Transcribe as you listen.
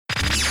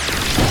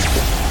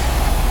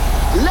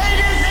Ladies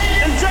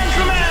and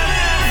gentlemen,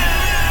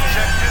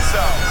 check this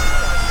out.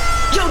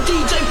 Yo,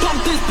 DJ,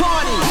 pump this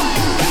party.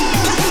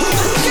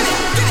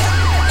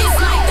 It's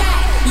like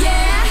that,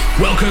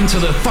 yeah. Welcome to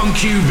the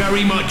Funk You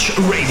Very Much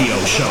radio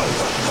show.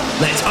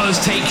 Let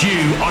us take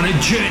you on a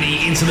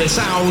journey into the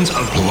sounds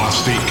of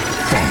plastic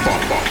funk.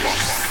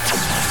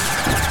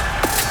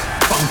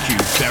 Funk you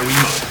very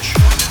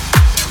much.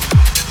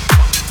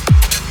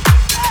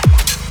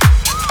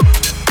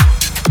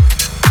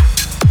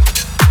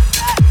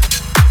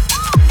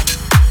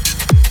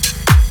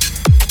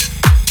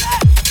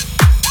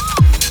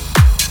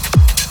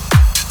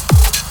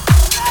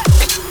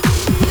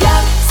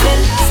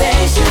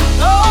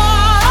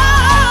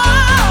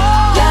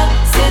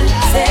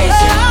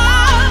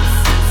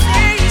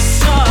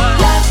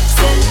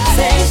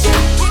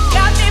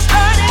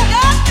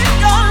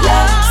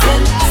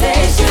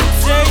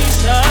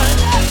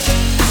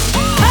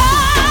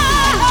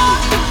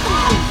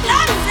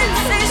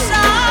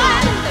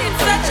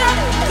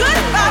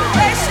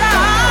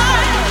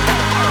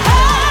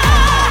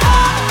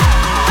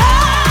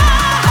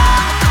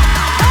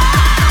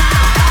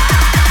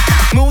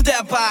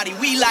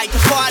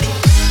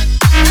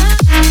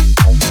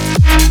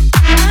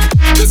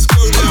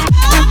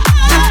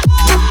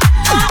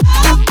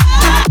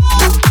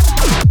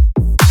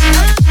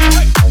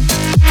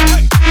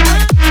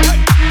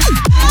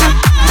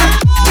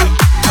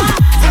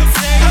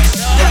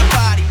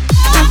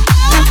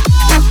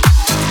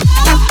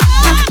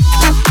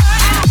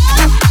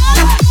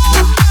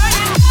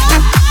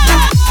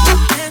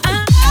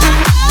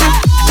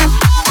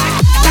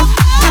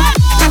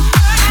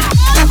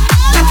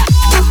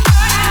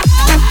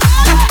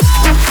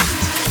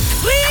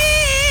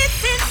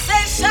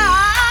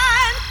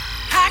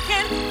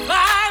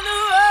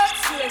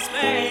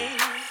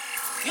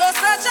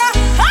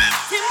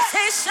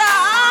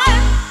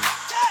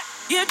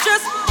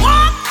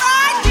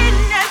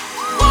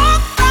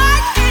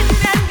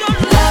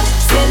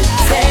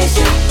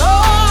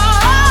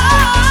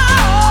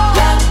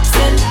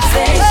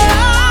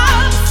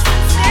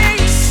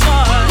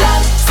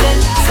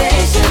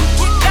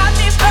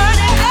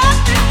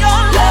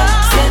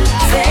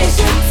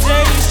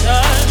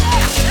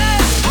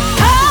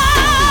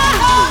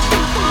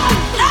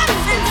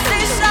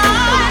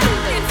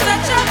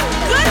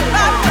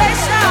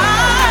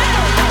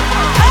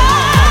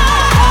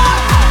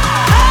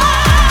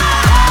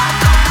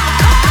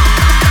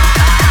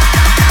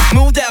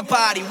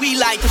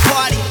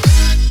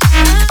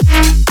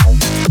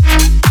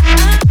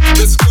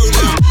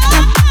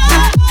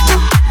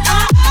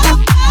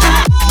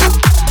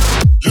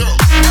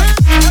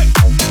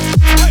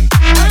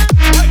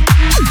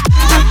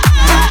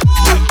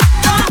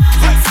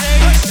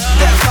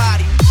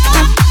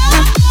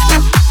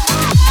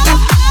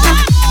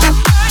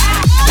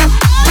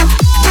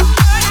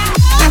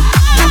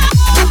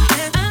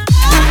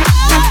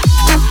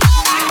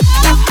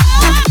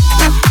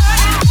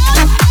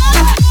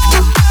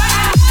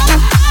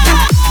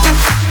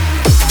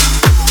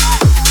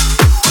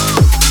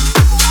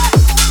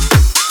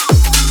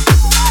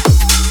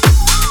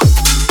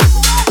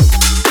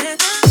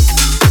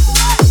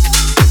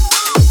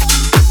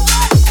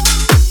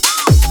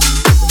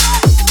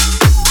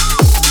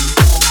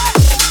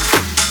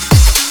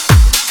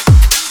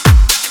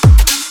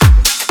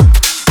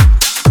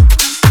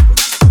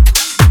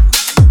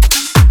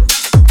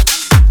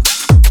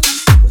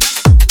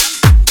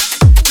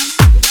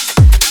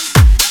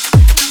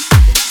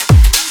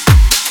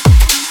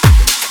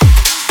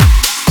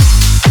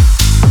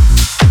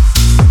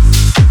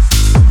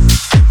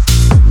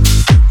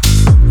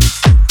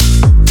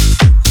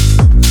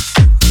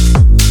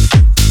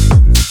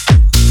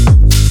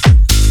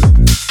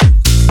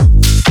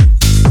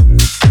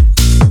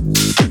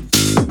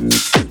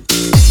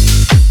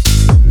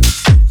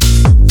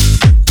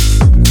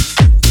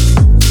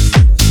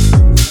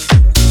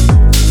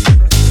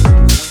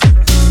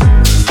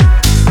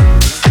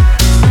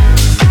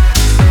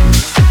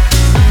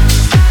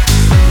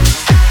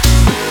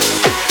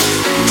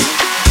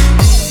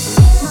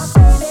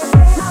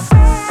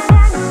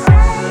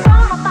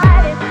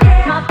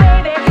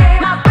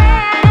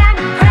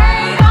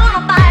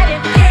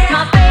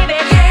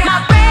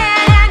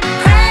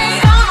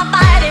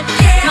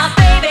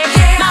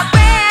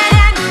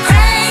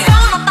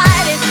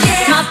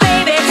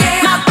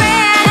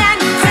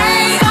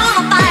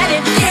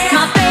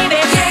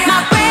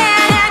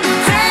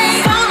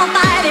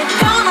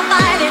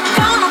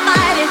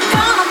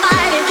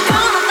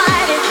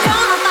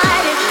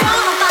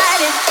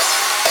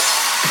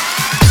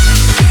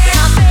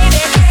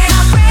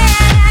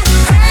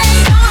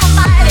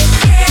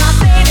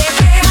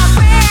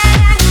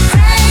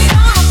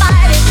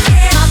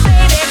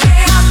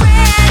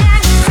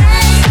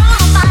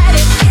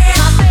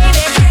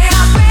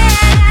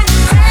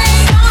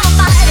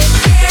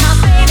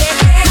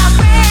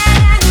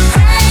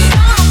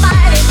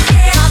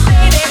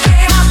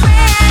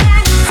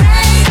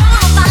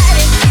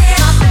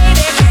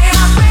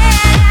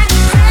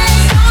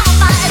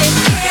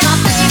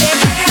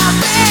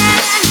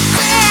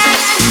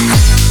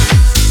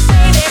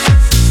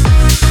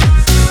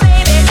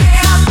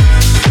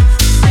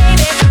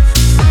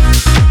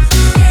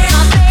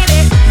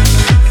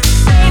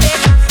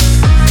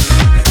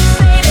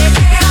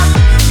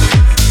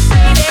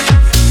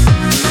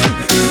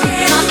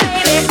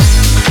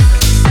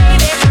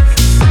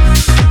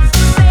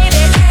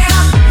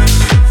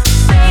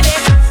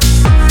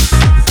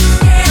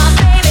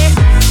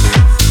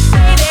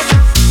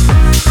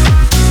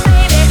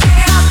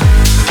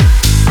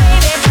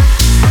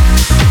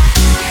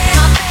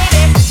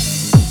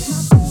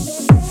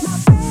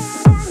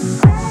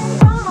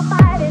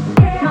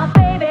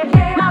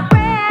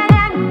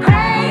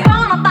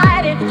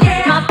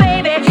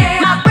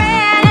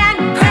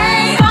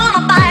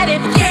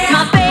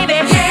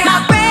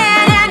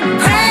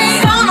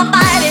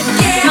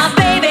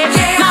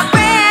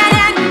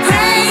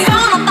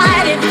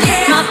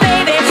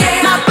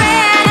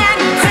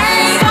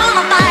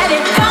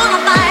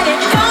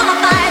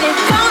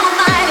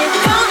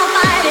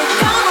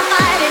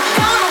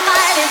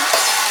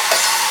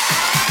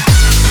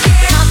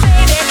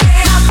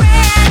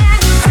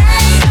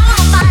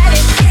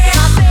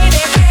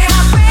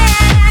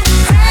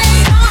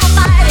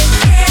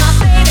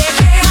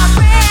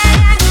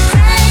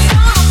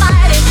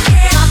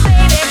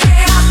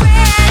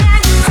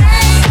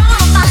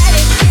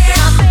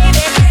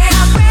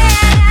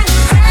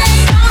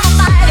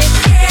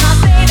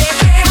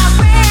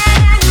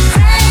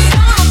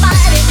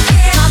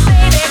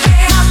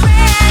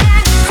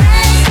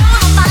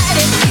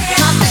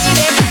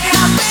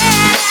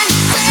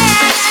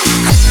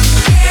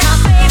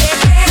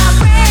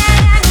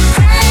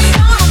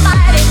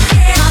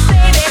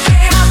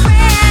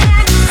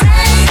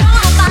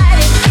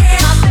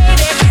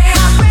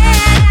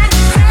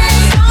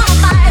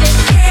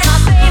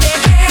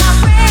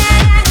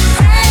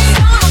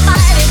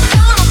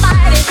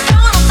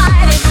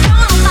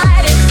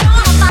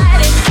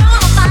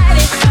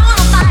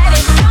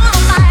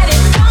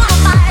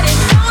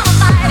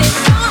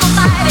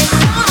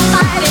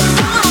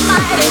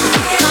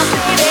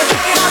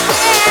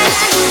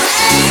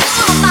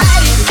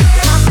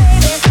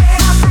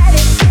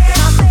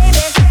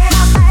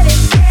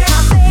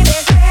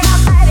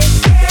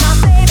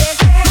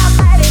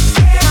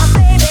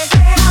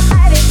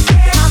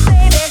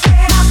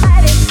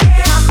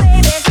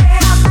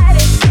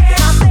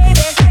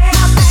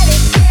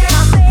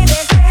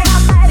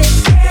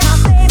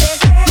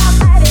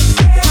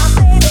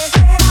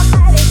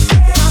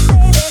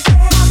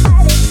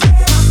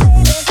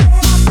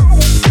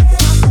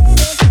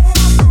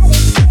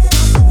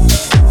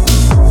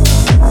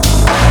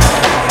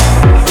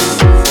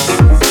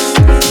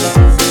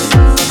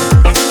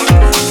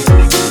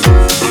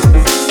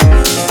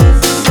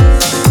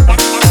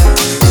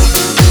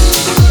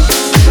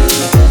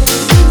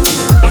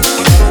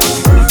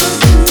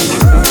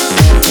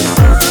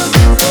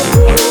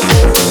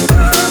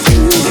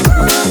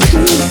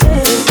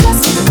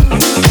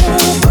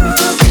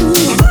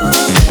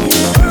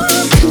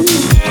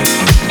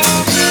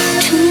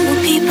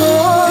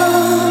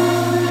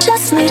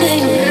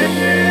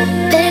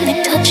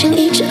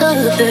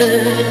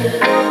 other.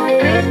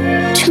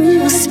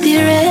 Two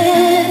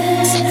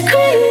spirits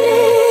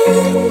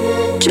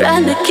Kreyn,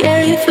 trying to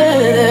carry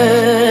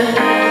further.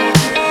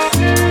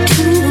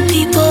 Two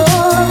people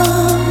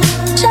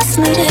just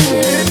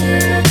meeting,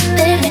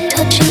 barely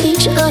touching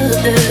each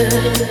other.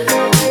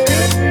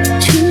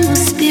 Two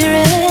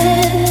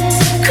spirits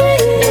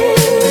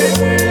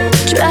Kreyn,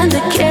 trying to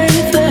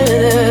carry further.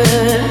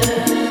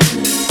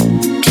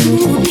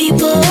 Two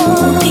people,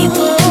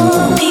 people,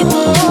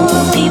 people,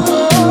 people,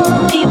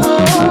 people,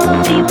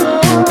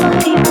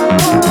 people,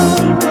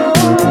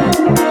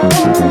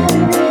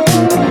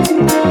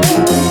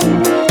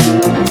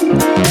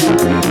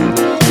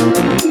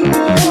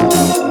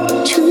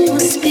 two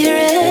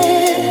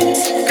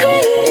spirits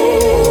Kreyn,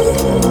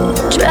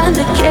 trying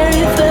to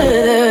carry further.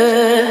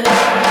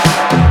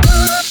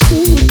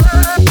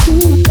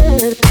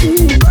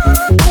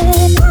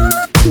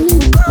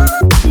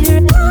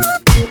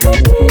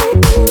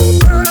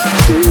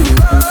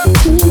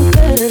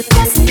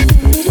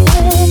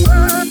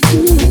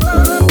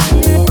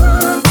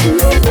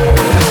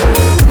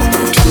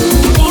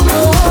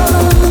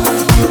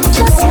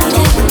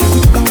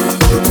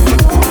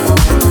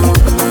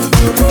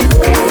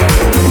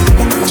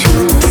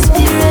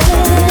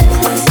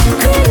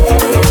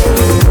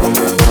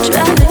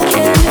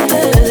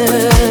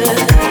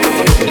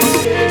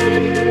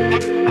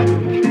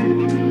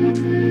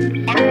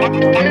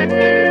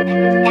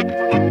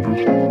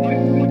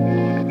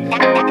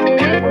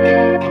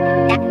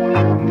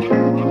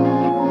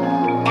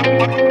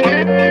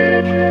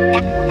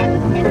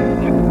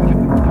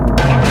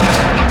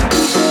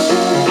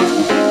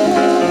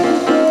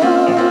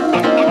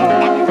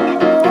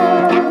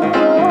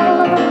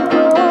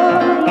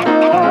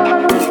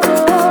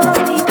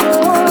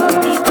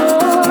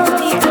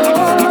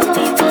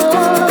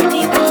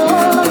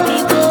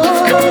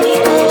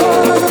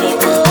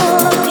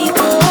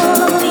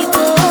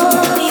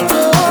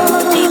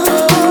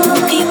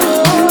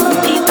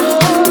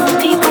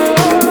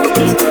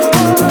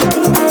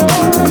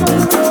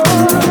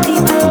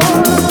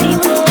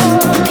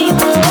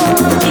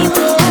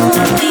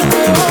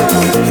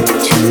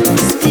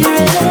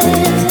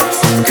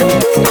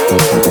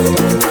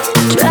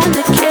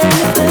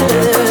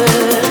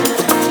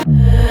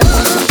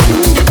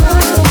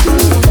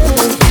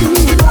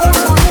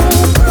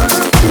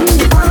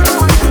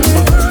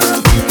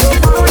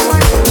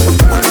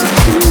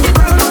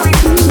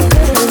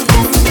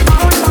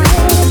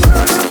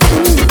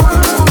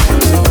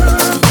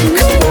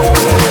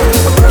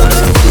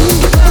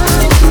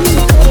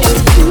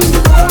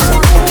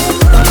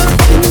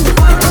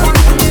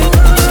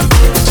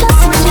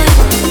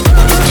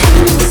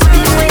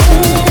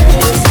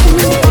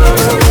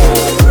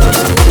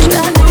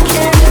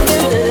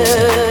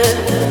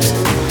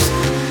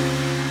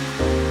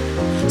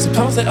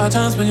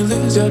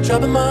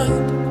 Troubled mind.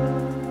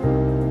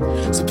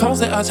 Suppose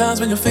there are times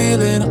when you're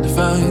feeling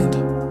undefined.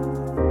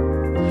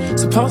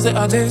 Suppose there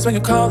are days when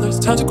your colors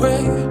turn to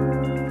gray.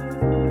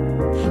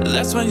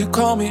 That's when you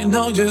call me and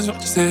know just what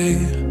to say.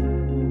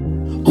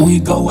 We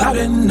go out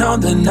and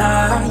on the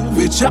night,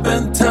 reach up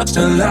and touch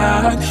the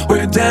light.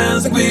 We're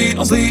dancing, we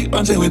don't sleep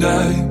until we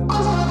die.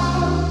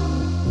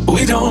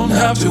 We don't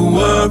have to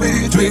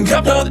worry, drink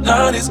up till the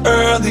night is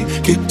early.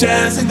 Keep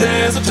dancing,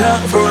 there's no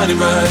time for running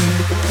right.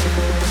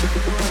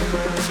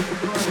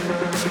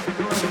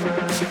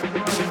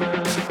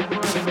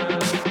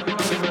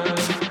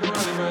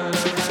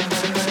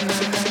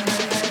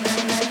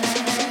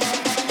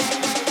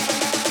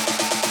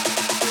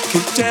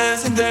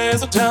 Dancing,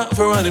 there's no time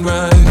for running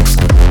right.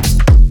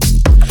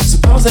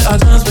 Suppose there are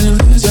times when you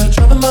lose your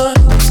troubled mind.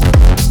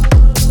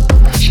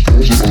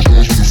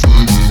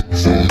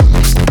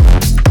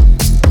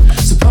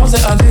 Suppose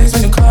there are days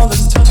when your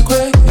colors turn to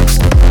gray.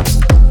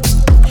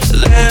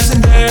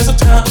 Dancing, there's no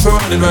time for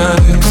running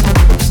right.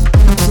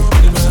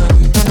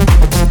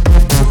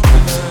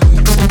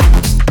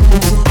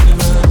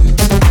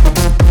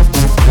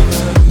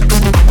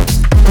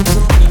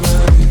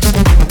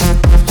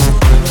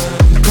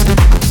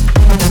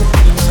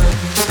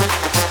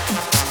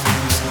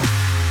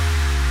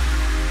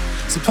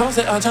 Suppose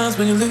there are times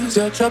when you lose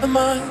your troubled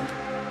mind.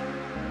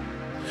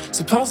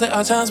 Suppose there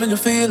are times when you're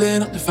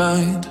feeling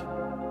undefined.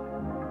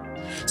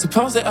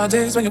 Suppose there are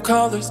days when your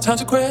colors turn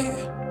to gray.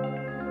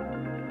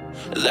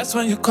 That's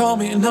when you call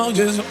me and know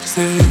just what to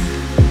say.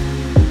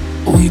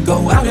 We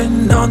go out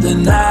and on the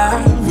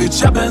night,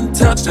 reach up and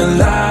touch the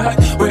light.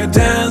 We're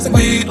dancing,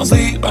 we don't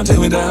sleep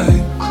until we die.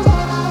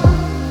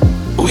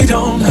 We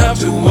don't have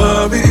to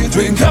worry,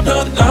 drink up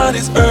till the night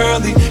is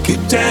early.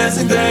 Keep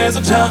dancing, there's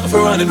no time for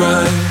running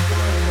right.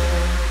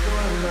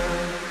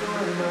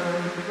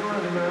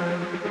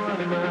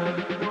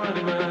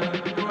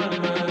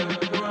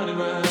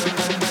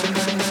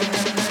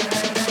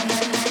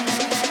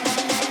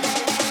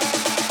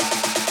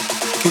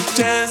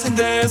 Dancing,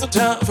 there's no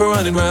time for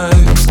running right.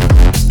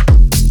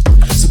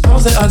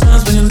 Suppose there are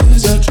times when you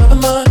lose your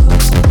troubled mind.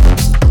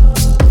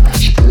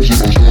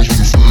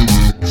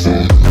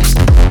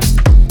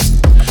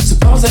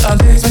 Suppose there are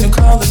days when your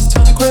colors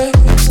turn to gray.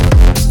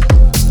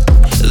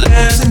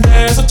 Dancing,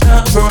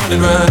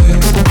 running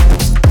right.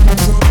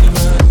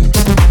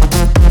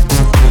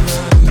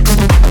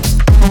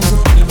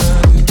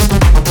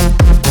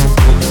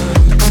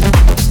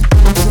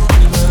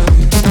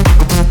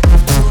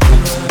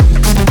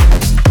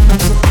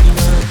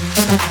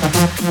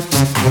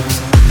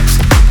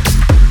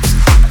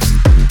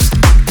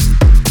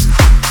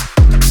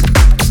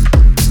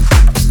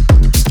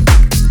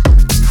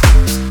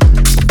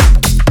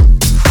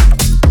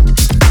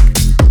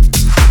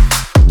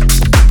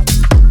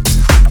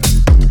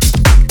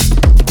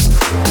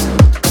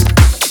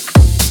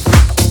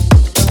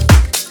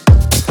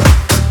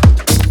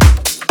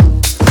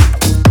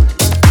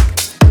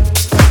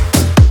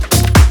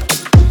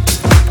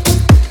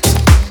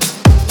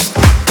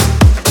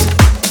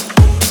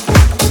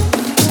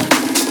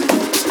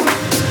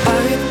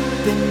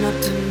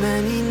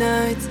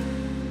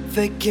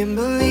 Can't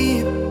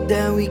believe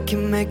that we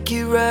can make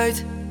it right.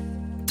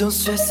 Don't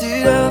stress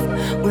it up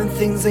when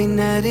things ain't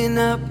adding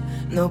up.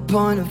 No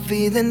point of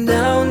feeling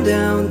down,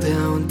 down,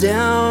 down,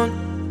 down.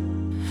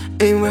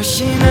 Ain't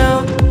rushing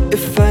out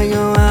if I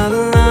go out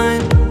of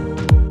line.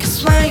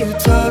 Cause when you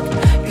talk,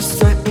 you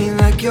strike me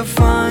like you're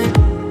fine.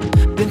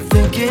 Been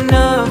thinking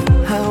of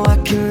how I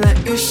can let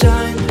you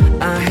shine.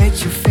 I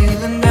hate you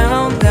feeling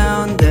down,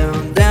 down,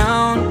 down,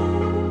 down.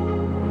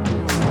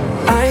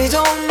 I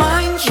don't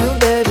mind, you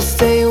better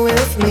stay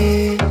with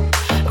me.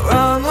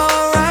 Wrong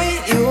or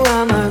right, you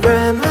are my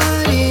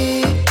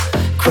remedy.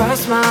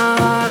 Cross my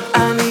heart,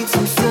 I need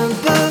some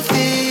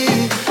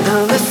sympathy.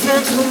 Now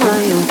listen to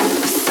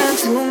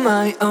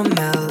my own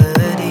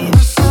melody.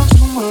 Listen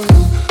to my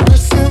own,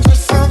 listen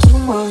to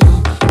my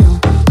own,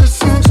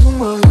 listen to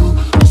my own,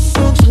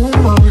 listen to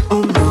my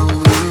own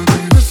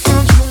melody.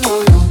 Listen to my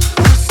own,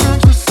 listen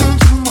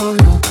to my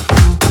own,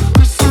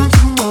 listen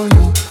to my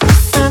own,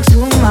 listen to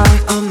my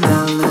own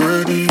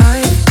melody.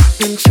 I've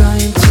been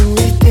trying to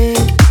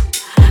rethink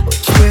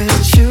which way to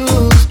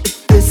choose. If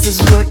this is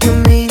what you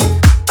mean,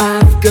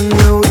 I've got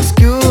no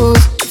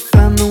excuse. If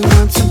I'm the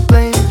one to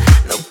blame,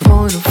 no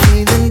point of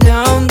feeling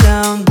down,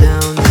 down,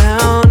 down,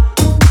 down.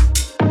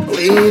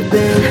 We've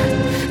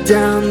been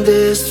down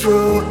this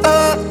road,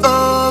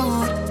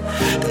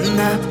 and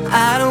now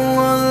I don't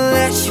wanna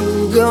let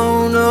you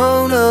go,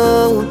 no,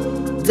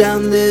 no.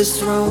 Down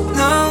this road,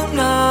 no,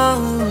 no,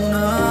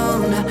 no,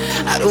 no.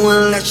 I don't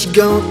wanna let you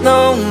go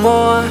no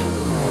more.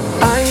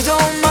 I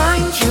don't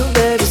mind, you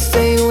better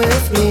stay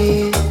with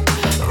me.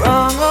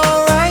 Wrong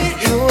or right,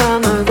 you are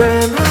my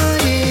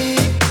remedy.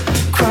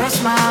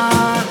 Cross my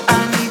heart,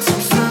 I need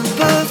some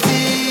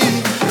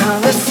sympathy. Now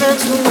listen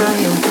to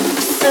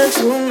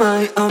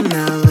my own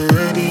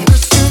melody.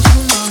 Listen to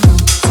my own,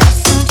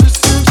 listen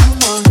to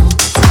my own,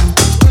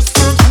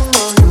 listen to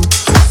my own,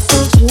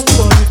 listen to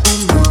my own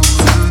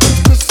melody.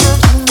 Listen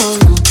to my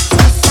own,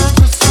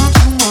 listen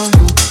to my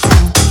own,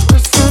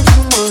 listen to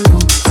my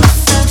own,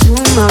 listen to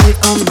my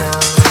own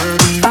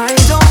melody. I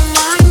don't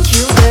mind,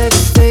 you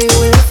better stay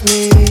with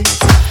me.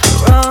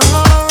 Wrong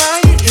or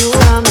right, you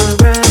are my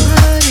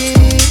remedy.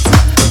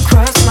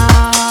 Cross my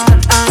heart,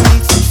 I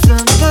need some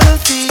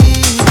sympathy.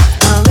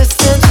 Now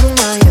listen to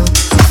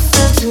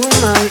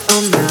my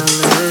own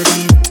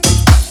melody.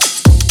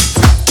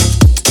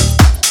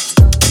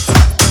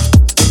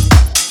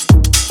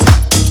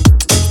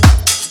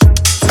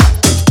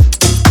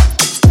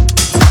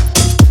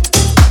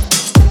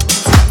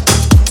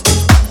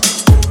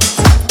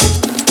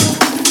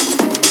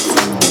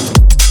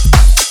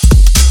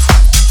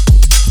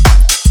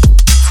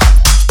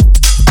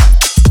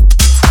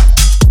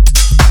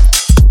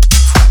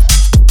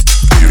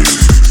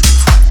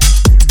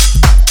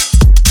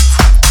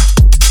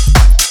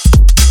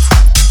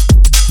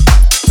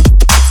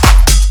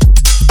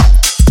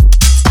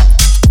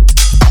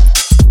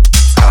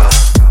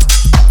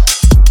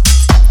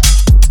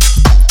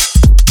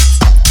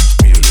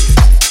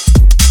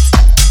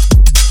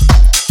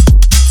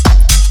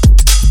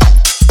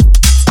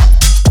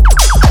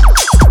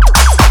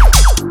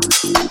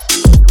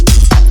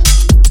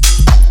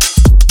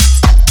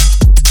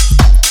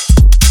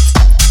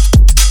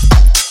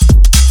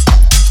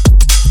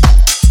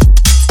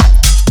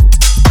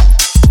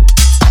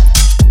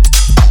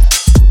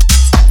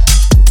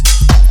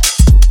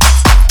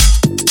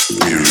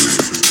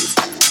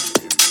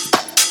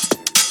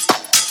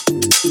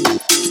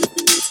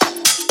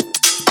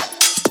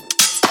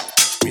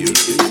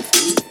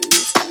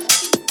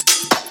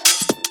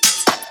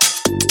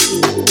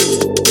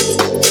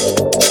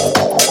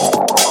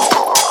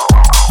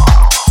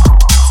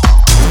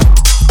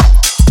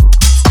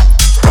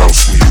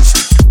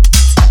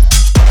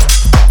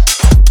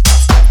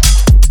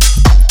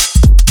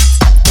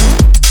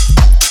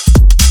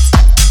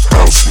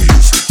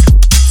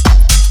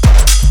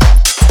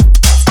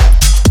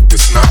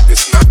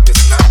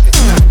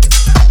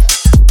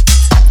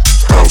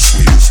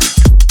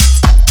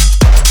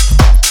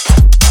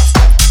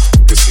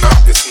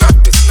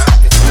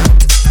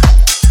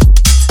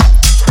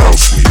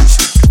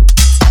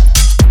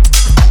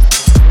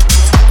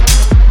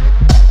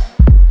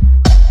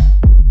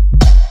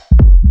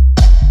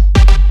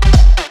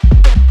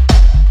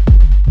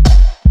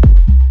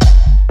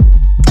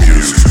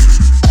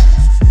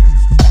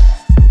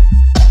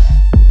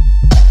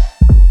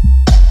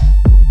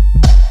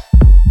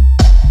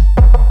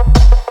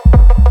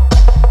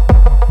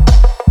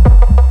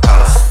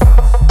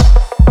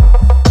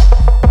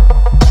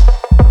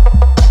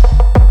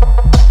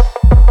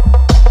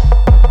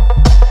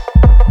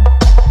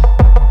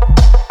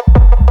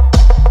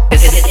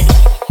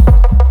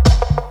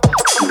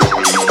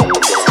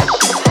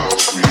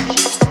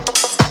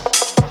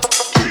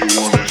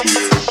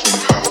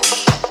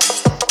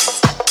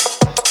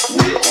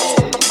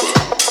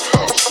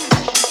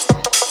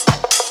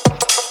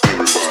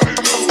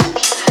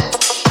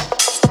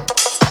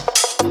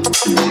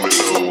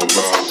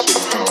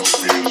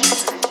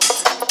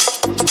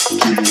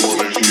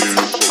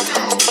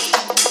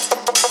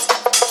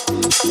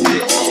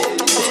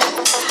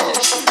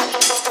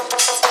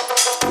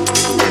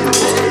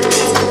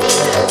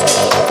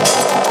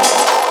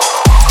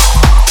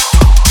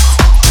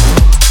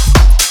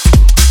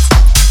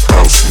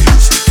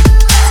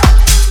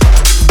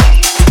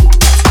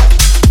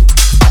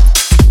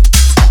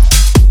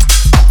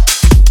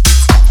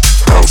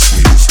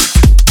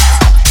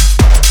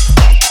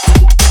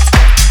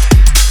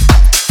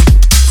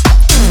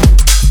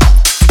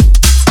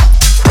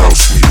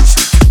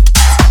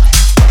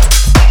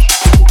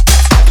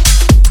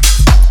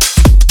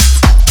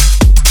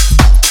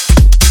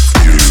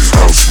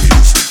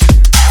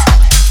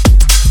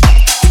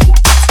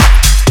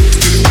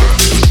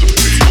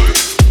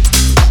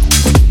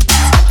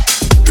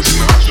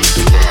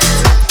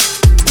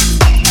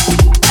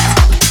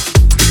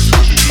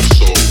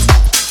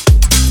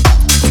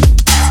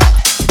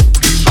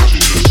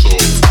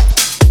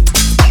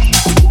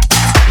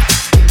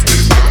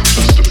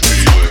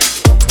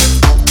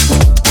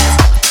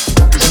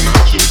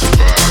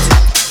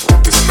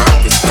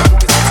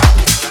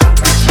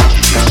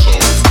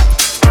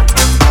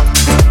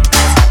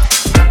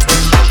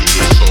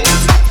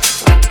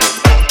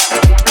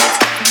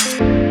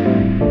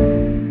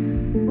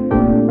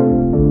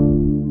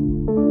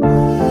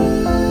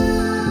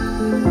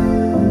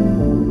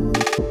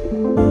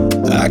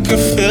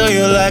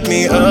 light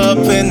me up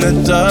in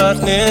the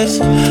darkness.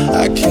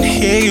 I can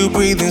hear you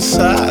breathing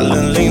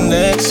silently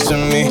next to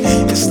me.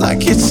 It's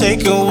like you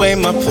take away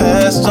my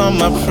past, all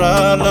my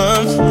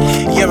problems.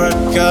 Yeah, I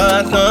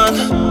got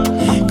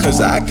none,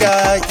 cause I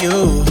got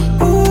you.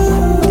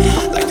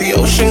 Like the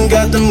ocean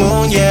got the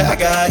moon, yeah, I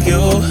got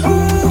you.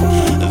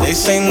 They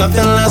say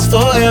nothing lasts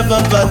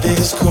forever, but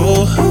it's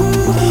cool.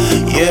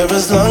 Yeah,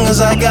 as long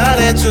as I got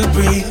it to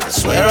breathe, I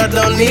swear I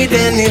don't need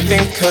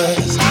anything,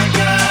 cause I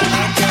got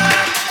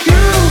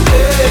you.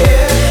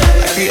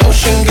 Like the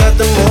ocean got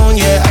the moon,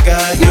 yeah, I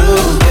got you.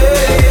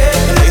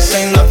 They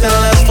say nothing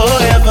lasts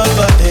forever,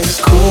 but it's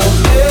cool.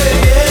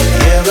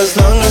 Yeah, as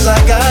long as I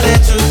got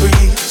it to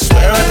breathe, I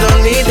swear I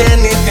don't need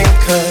anything,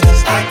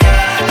 cause I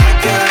got you.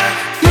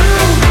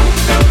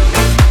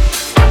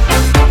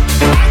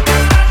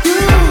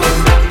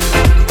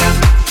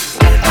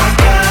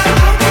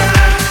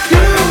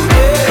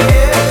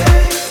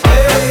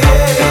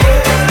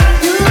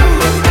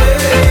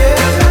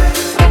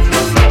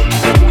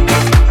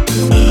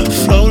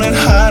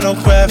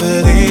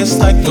 It's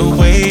like the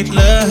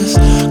weightless.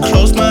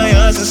 Close my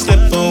eyes and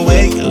slip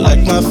away, you're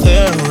like my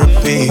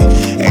therapy.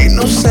 Ain't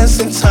no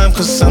sense in time,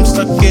 cause I'm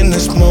stuck in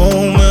this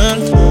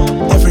moment.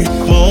 Every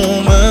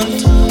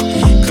moment,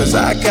 cause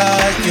I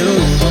got you.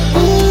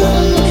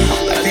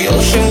 Like the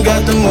ocean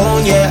got the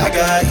moon, yeah, I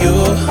got you.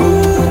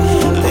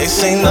 They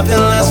say nothing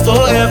lasts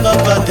forever,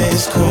 but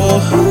it's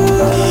cool.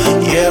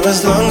 Yeah,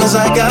 as long as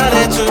I got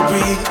it to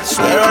breathe, I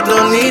swear I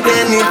don't need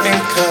anything,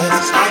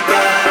 cause I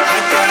got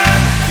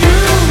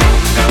you.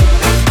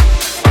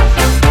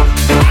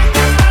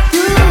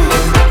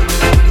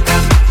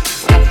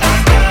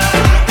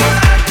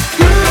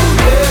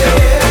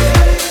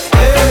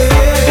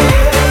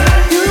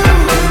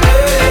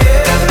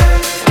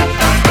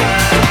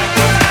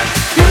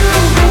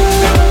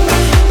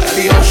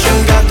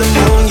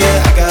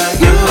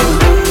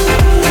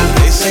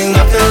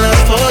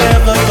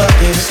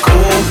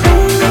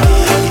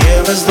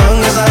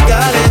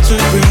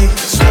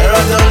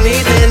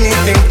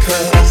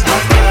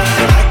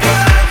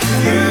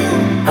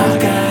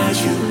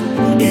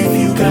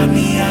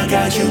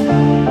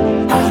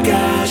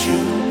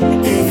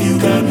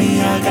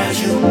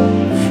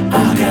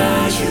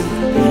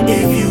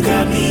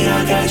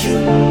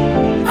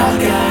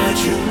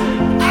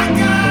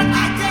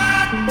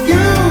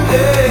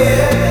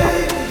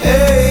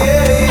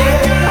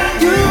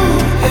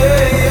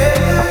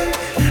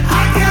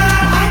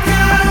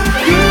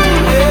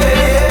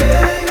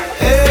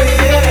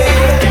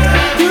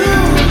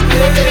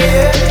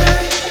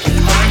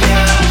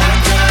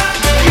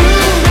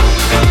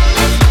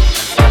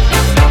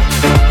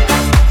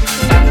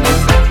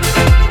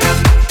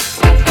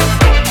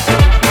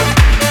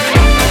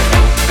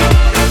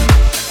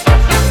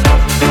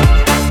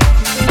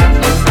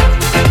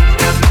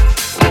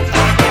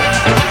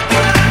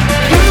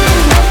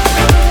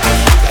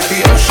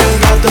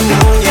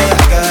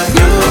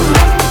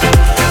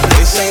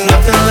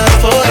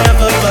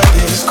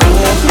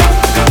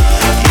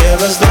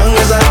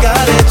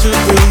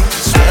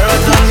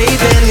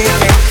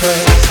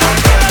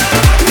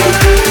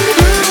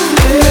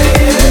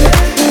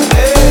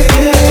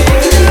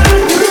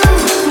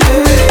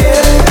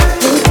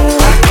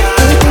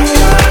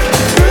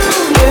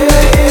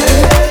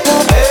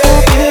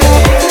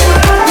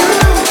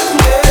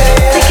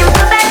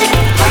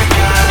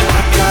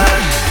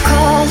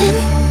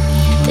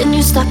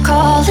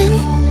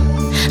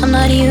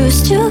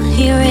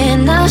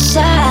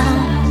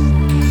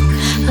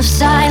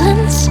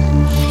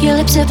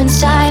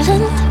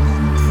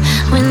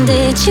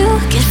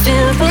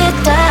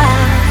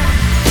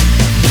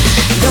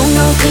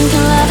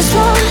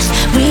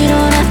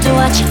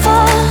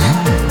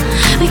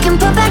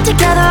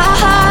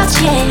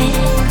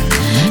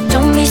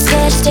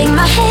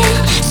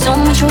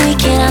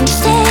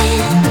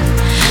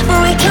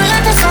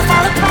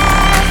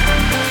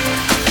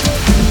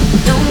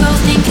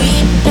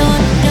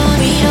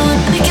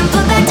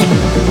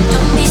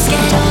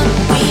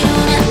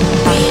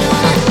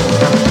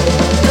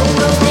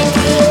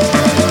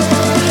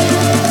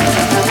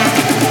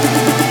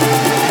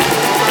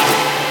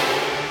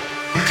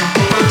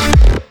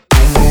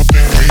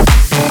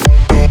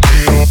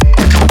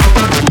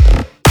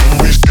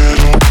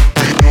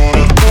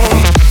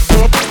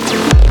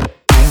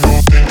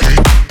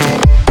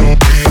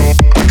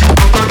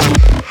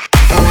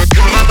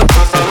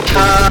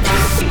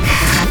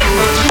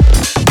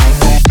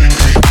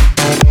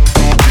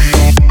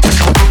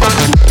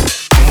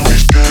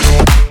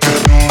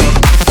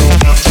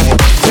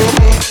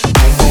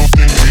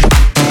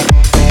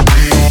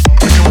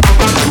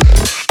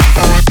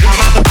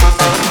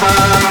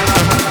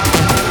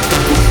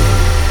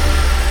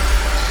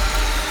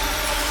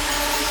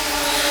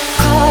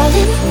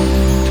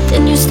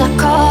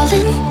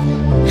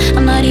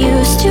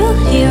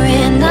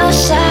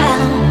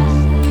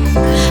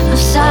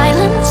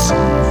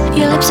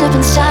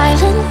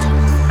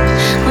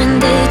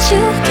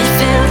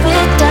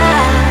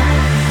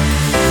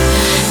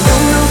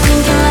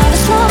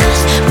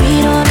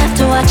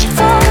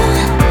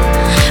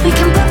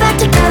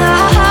 Together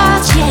our hearts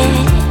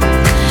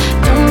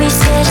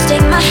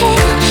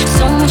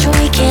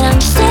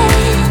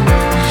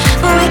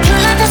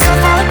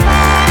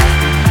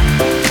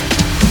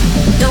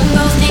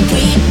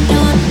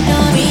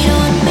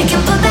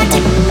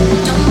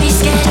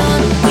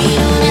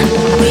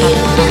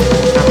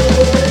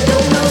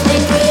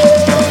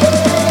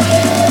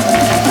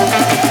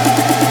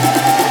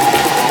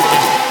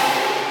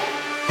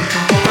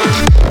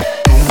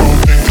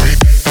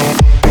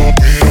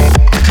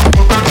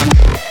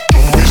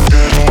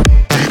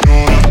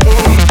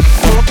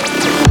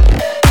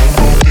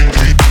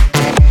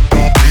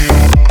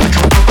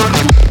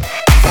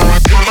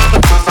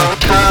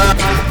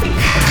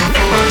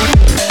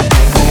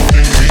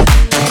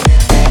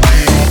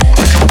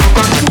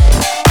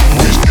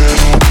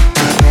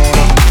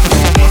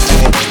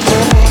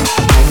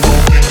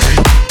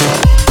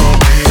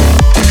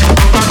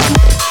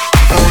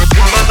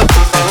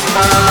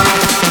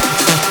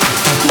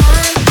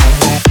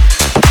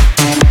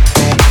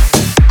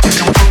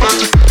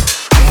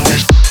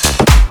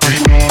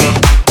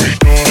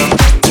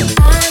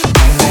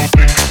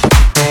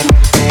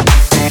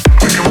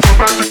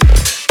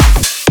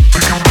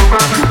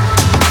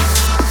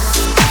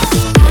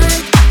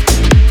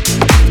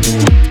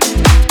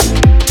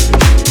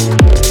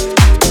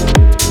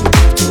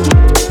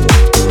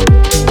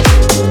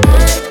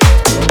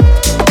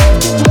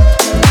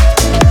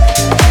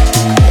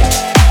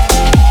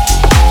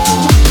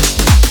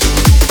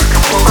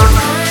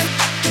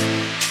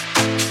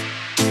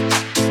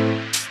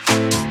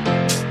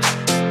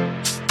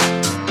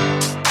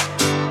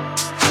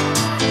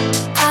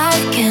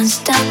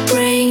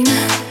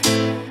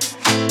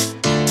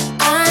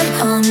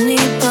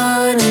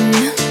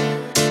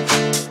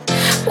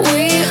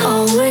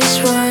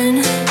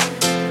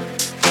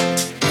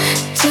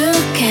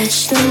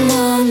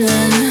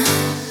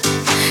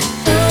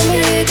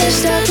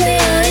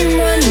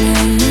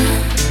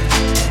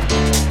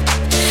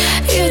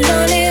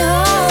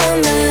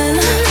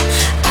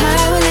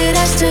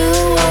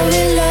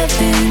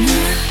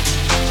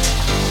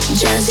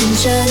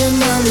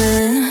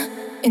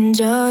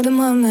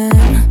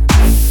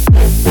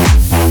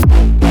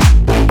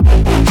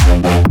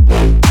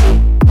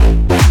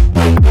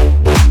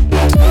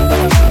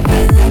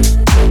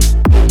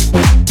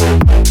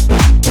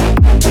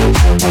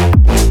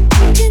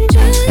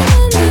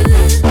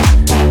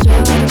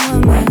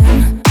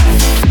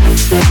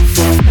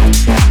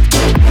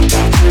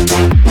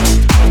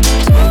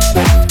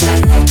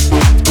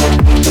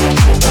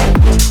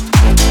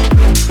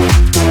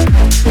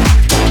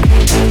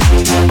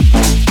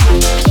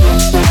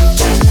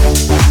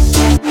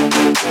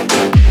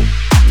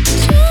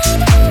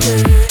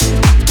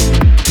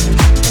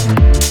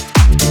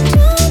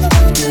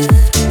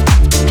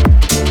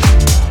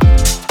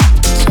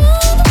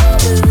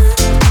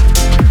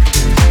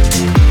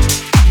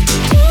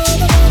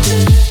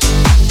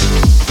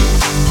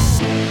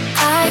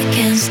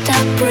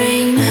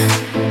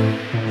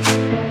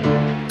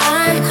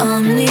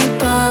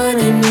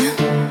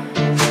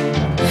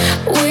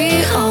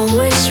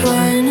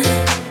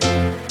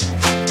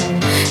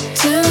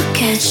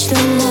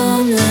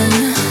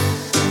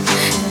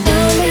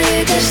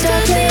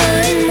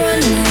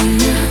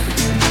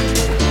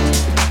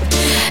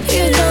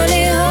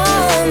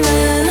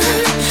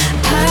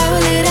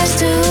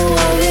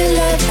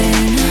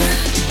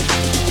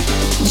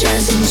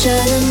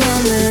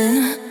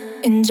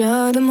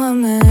enjoy the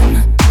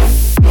moment.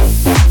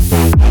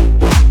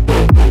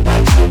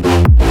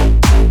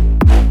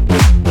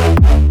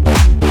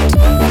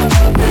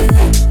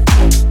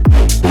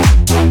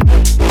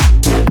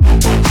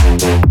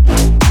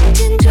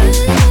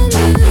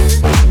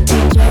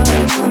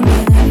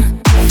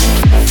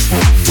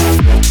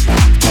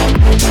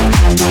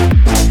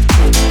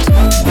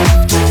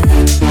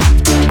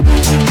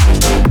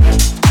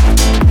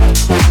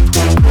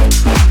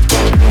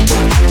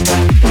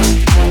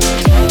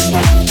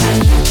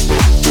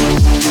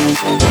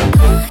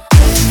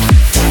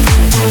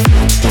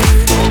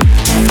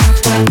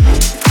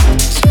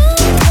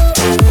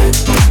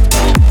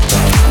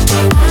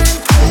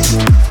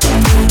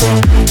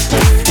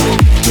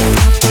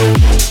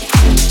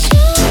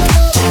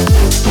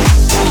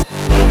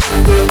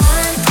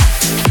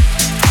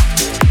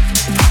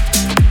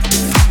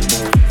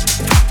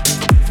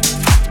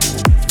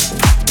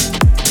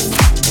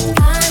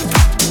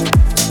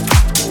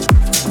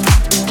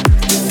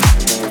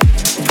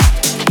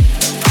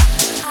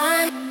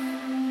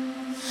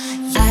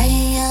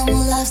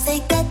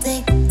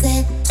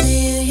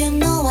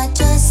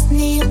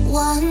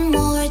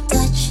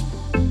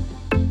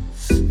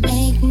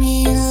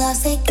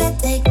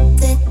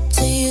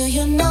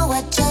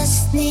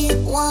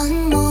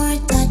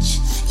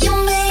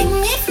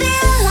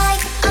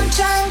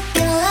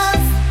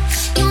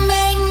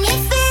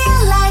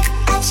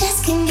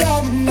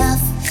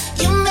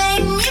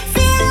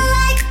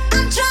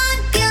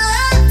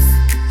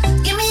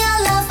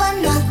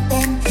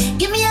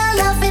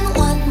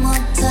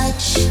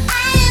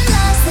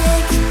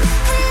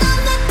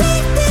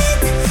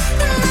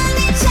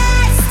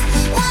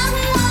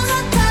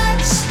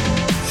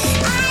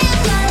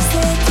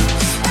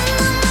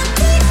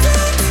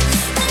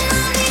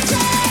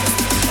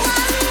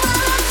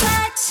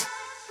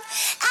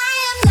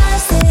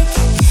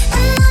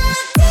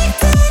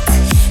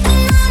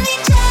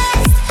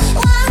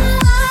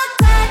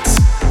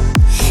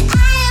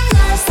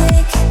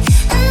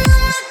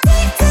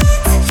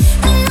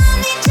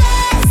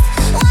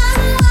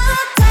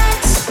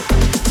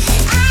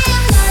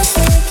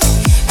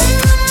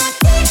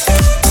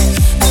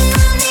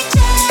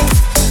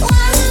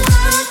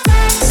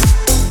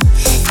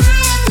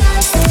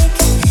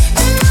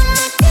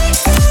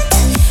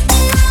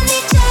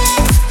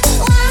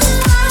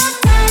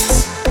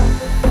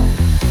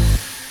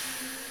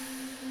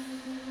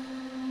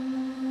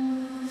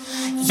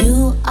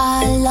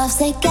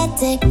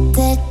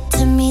 Addicted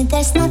to me,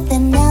 there's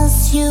nothing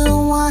else you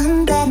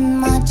want that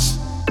much.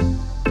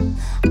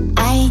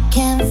 I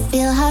can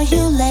feel how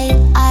you lay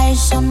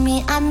eyes on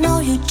me. I know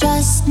you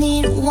just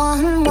need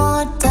one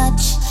more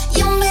touch.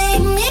 You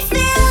make me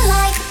feel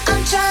like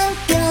I'm drunk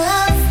in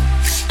love.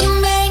 You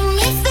make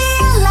me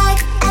feel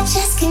like I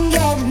just can't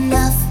get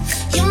enough.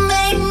 You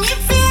make me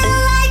feel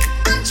like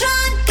I'm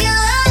drunk in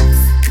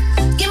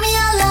love. Give me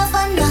your love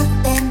or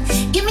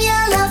nothing. Give me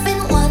your love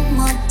and one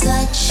more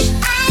touch.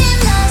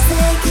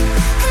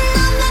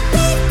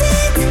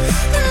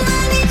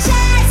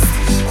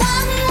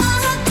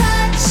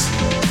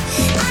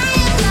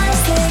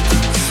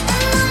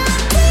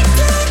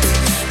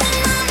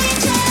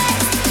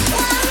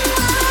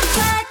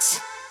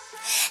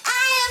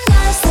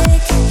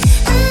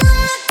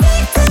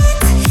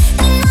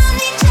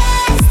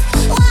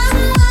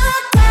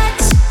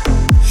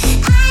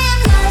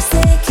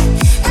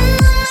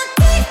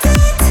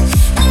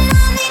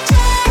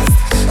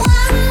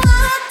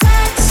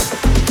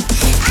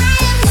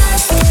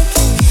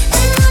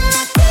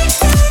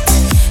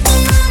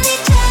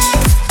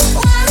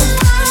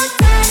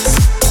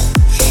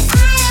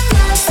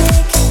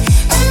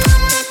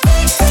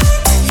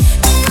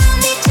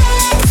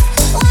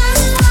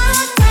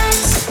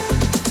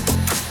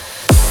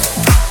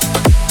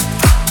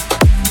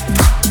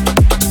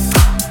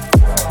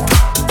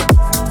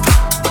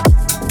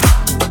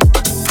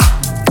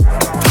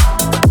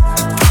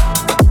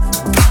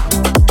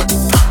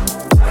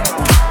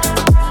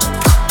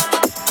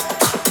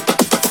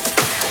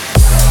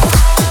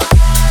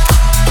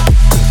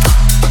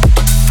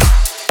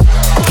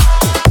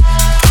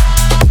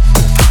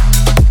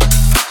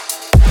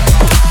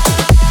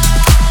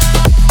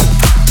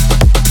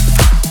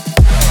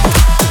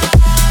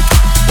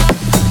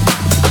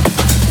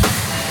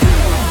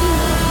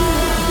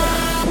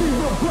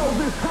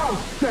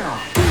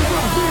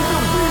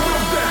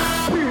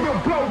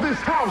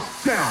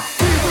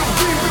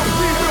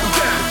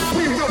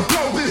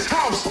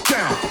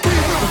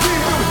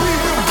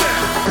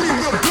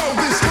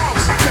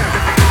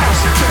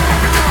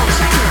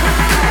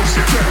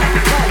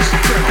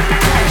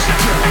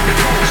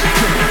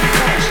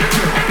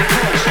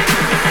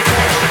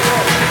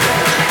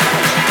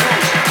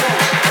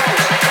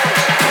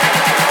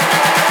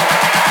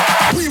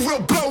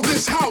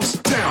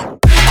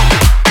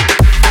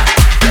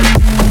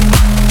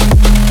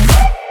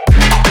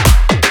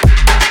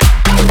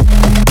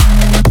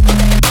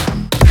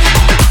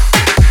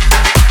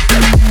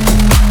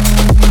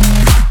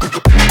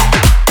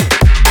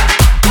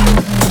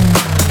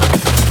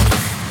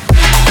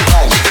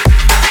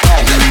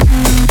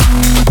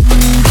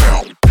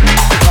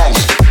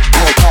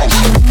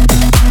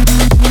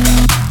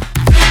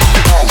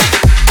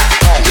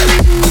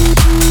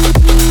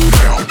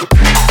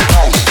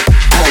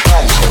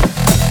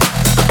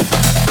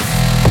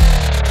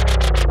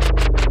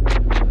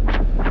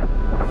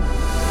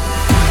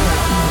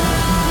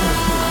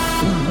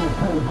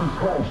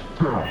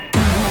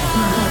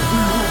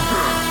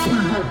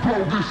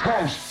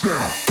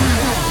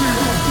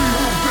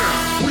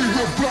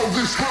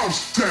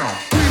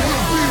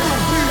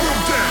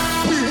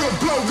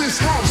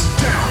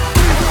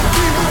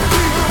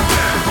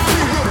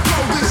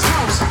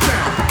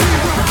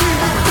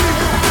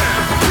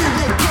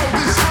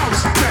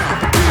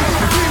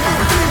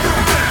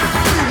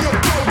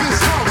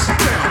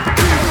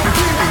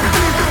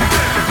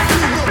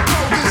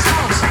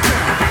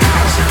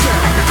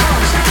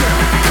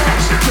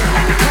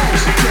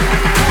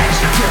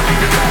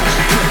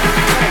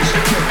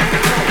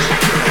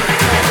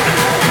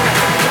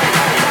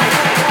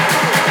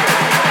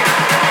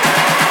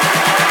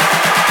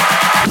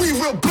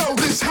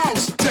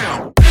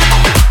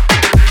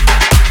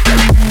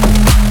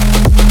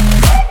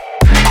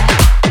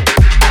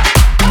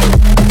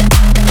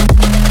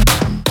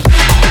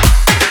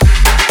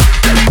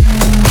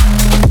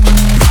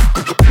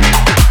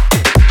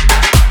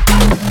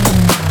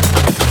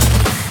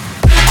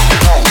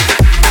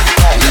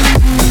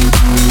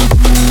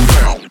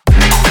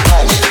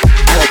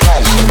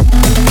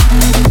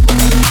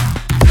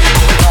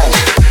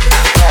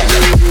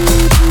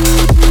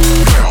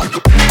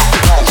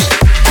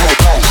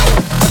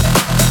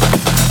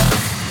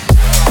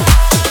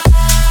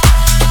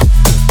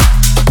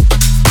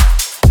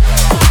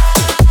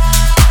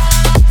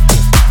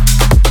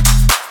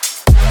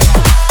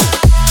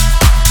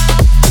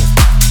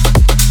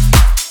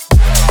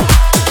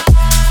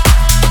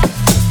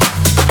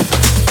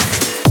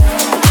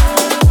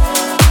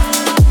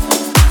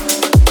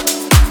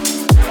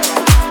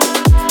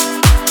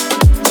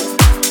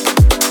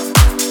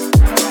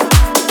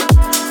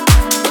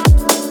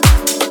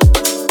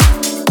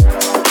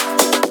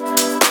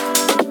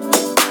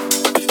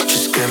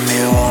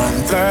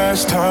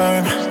 last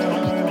time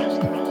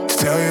to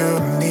tell you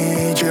I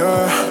need you.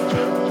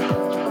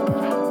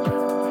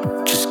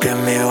 Just give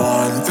me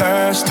one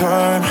last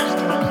time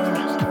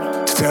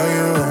to tell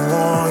you I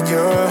want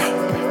you.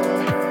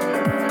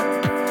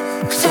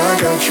 'Cause I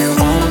got you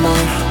on my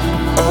mind.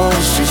 Oh,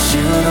 it's just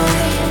you and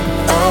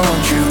I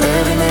want you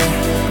every night.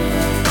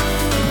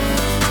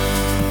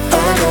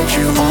 I got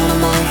you on my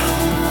mind.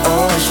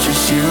 Oh, it's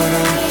just you and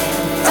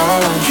I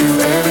want you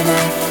every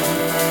night.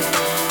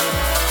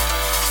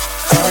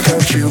 I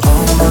got you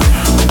on my mind.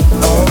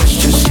 Oh, it's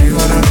just you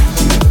and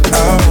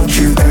I want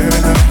you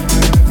every night.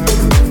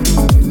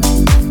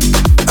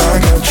 I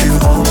got you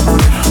on my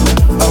mind.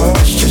 Oh,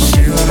 it's just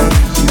you and I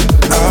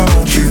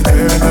want you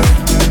every night.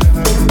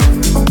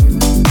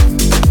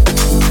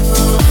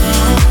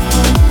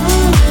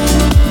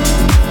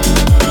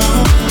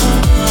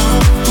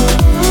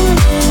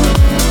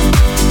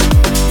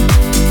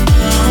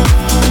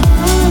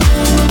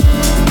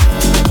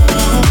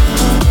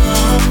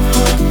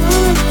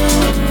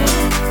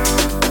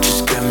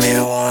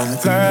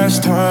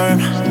 Last time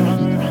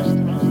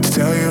to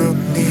tell you I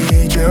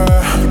need you.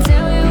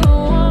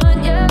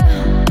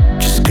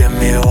 Just give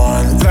me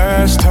one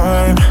last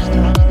time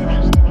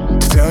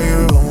to tell you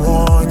I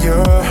want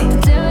you.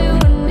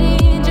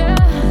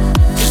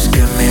 Just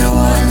give me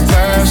one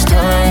last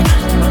time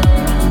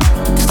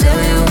to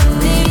tell you I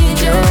need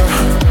you.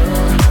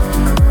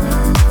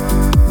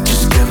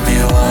 Just give me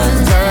one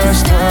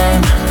last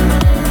time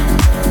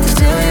to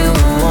tell you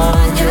I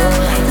want you.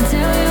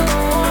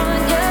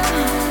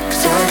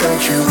 I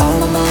got you on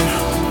my mind.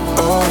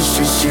 Oh, it's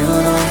just you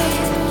and I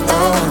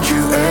want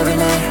you every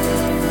night.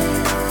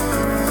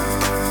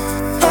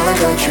 I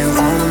got you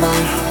on my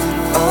mind.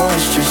 Oh,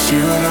 it's just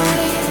you and I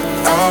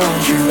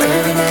want you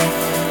every night.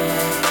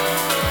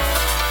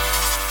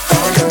 I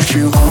got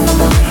you on my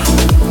mind.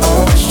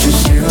 Oh, it's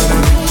just you and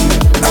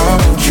I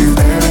want you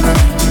every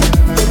night.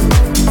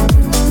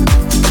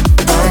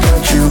 I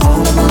got you on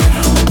my mind.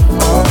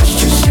 Oh, it's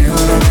just you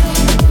and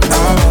I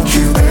want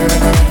you every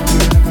night.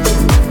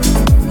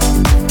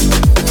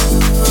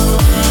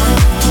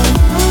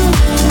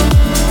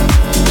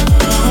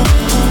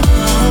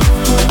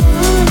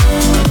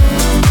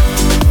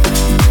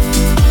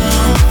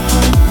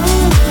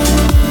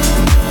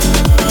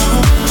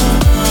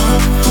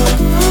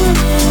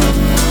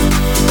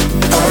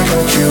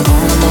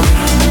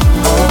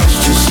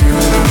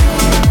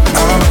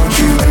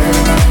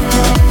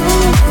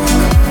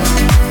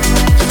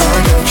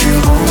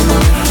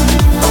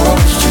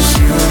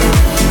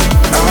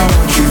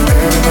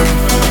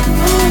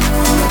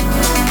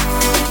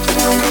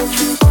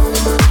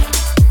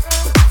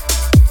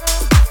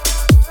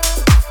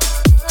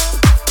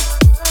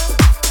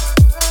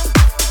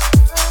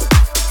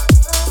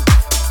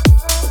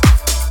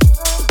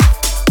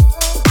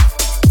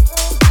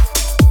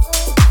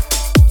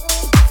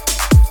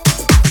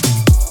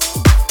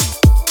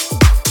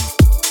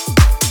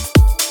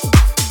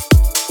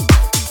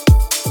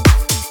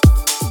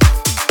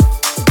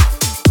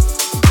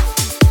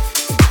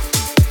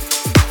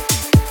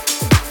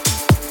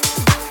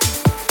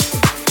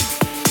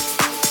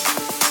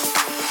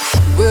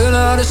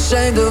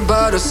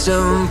 About the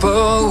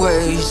simple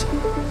ways,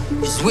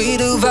 'cause we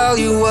do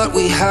value what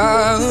we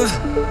have.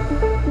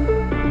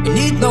 We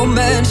need no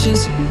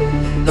mansions,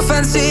 no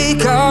fancy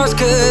cars,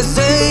 'cause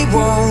they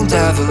won't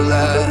ever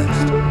last.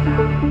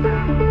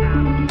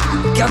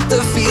 We got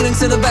the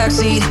feelings in the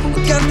backseat,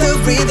 we got the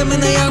rhythm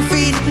in the young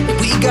feet, and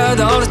we got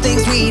all the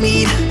things we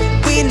need.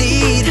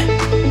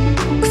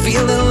 We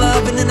feel the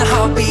love and in the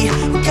heartbeat.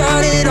 We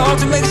got it all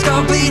to make us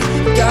complete.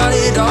 We got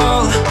it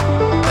all.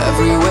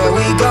 Everywhere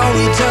we go,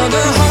 we turn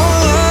the whole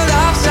world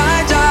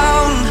upside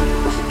down.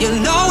 You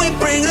know we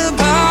bring the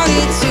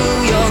party to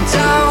your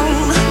town.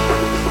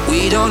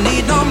 We don't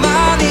need no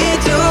money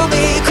to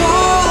be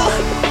cool,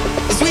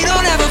 'cause we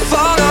don't ever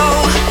follow,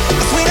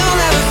 'cause we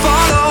don't ever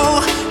follow.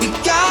 We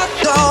got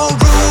no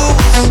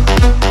rules.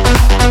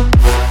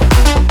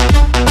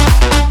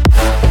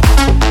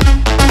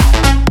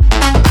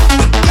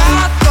 We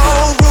got no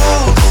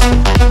rules.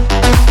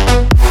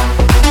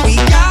 We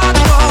got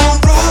no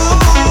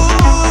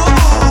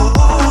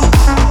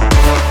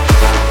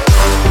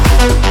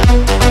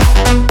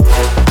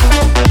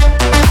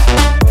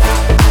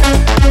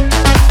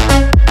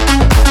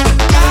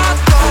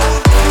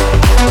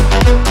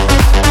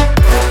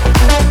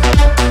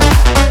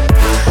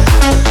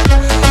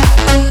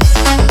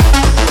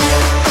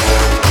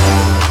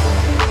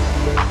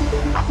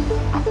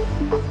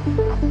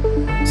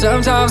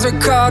Sometimes we're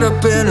caught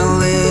up in the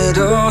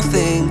little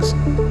things,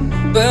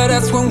 but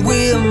that's when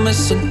we're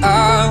missing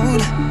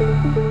out.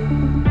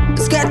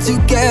 Let's get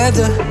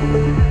together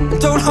and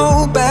don't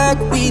hold back.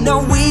 We know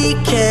we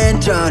can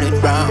turn it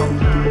round.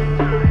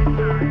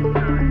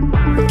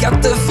 We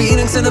got the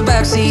feelings in the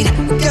backseat,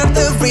 we got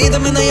the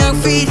rhythm in the young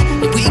feet,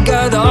 and we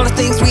got all the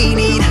things we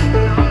need.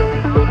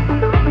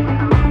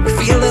 We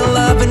feel the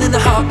love and in the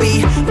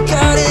heartbeat. We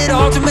got it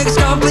all to make us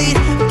complete.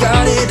 We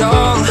got it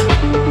all.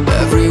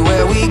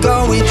 Everywhere we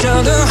go, we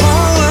turn the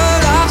whole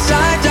world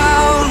upside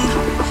down.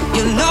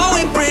 You know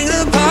we bring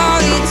the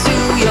party to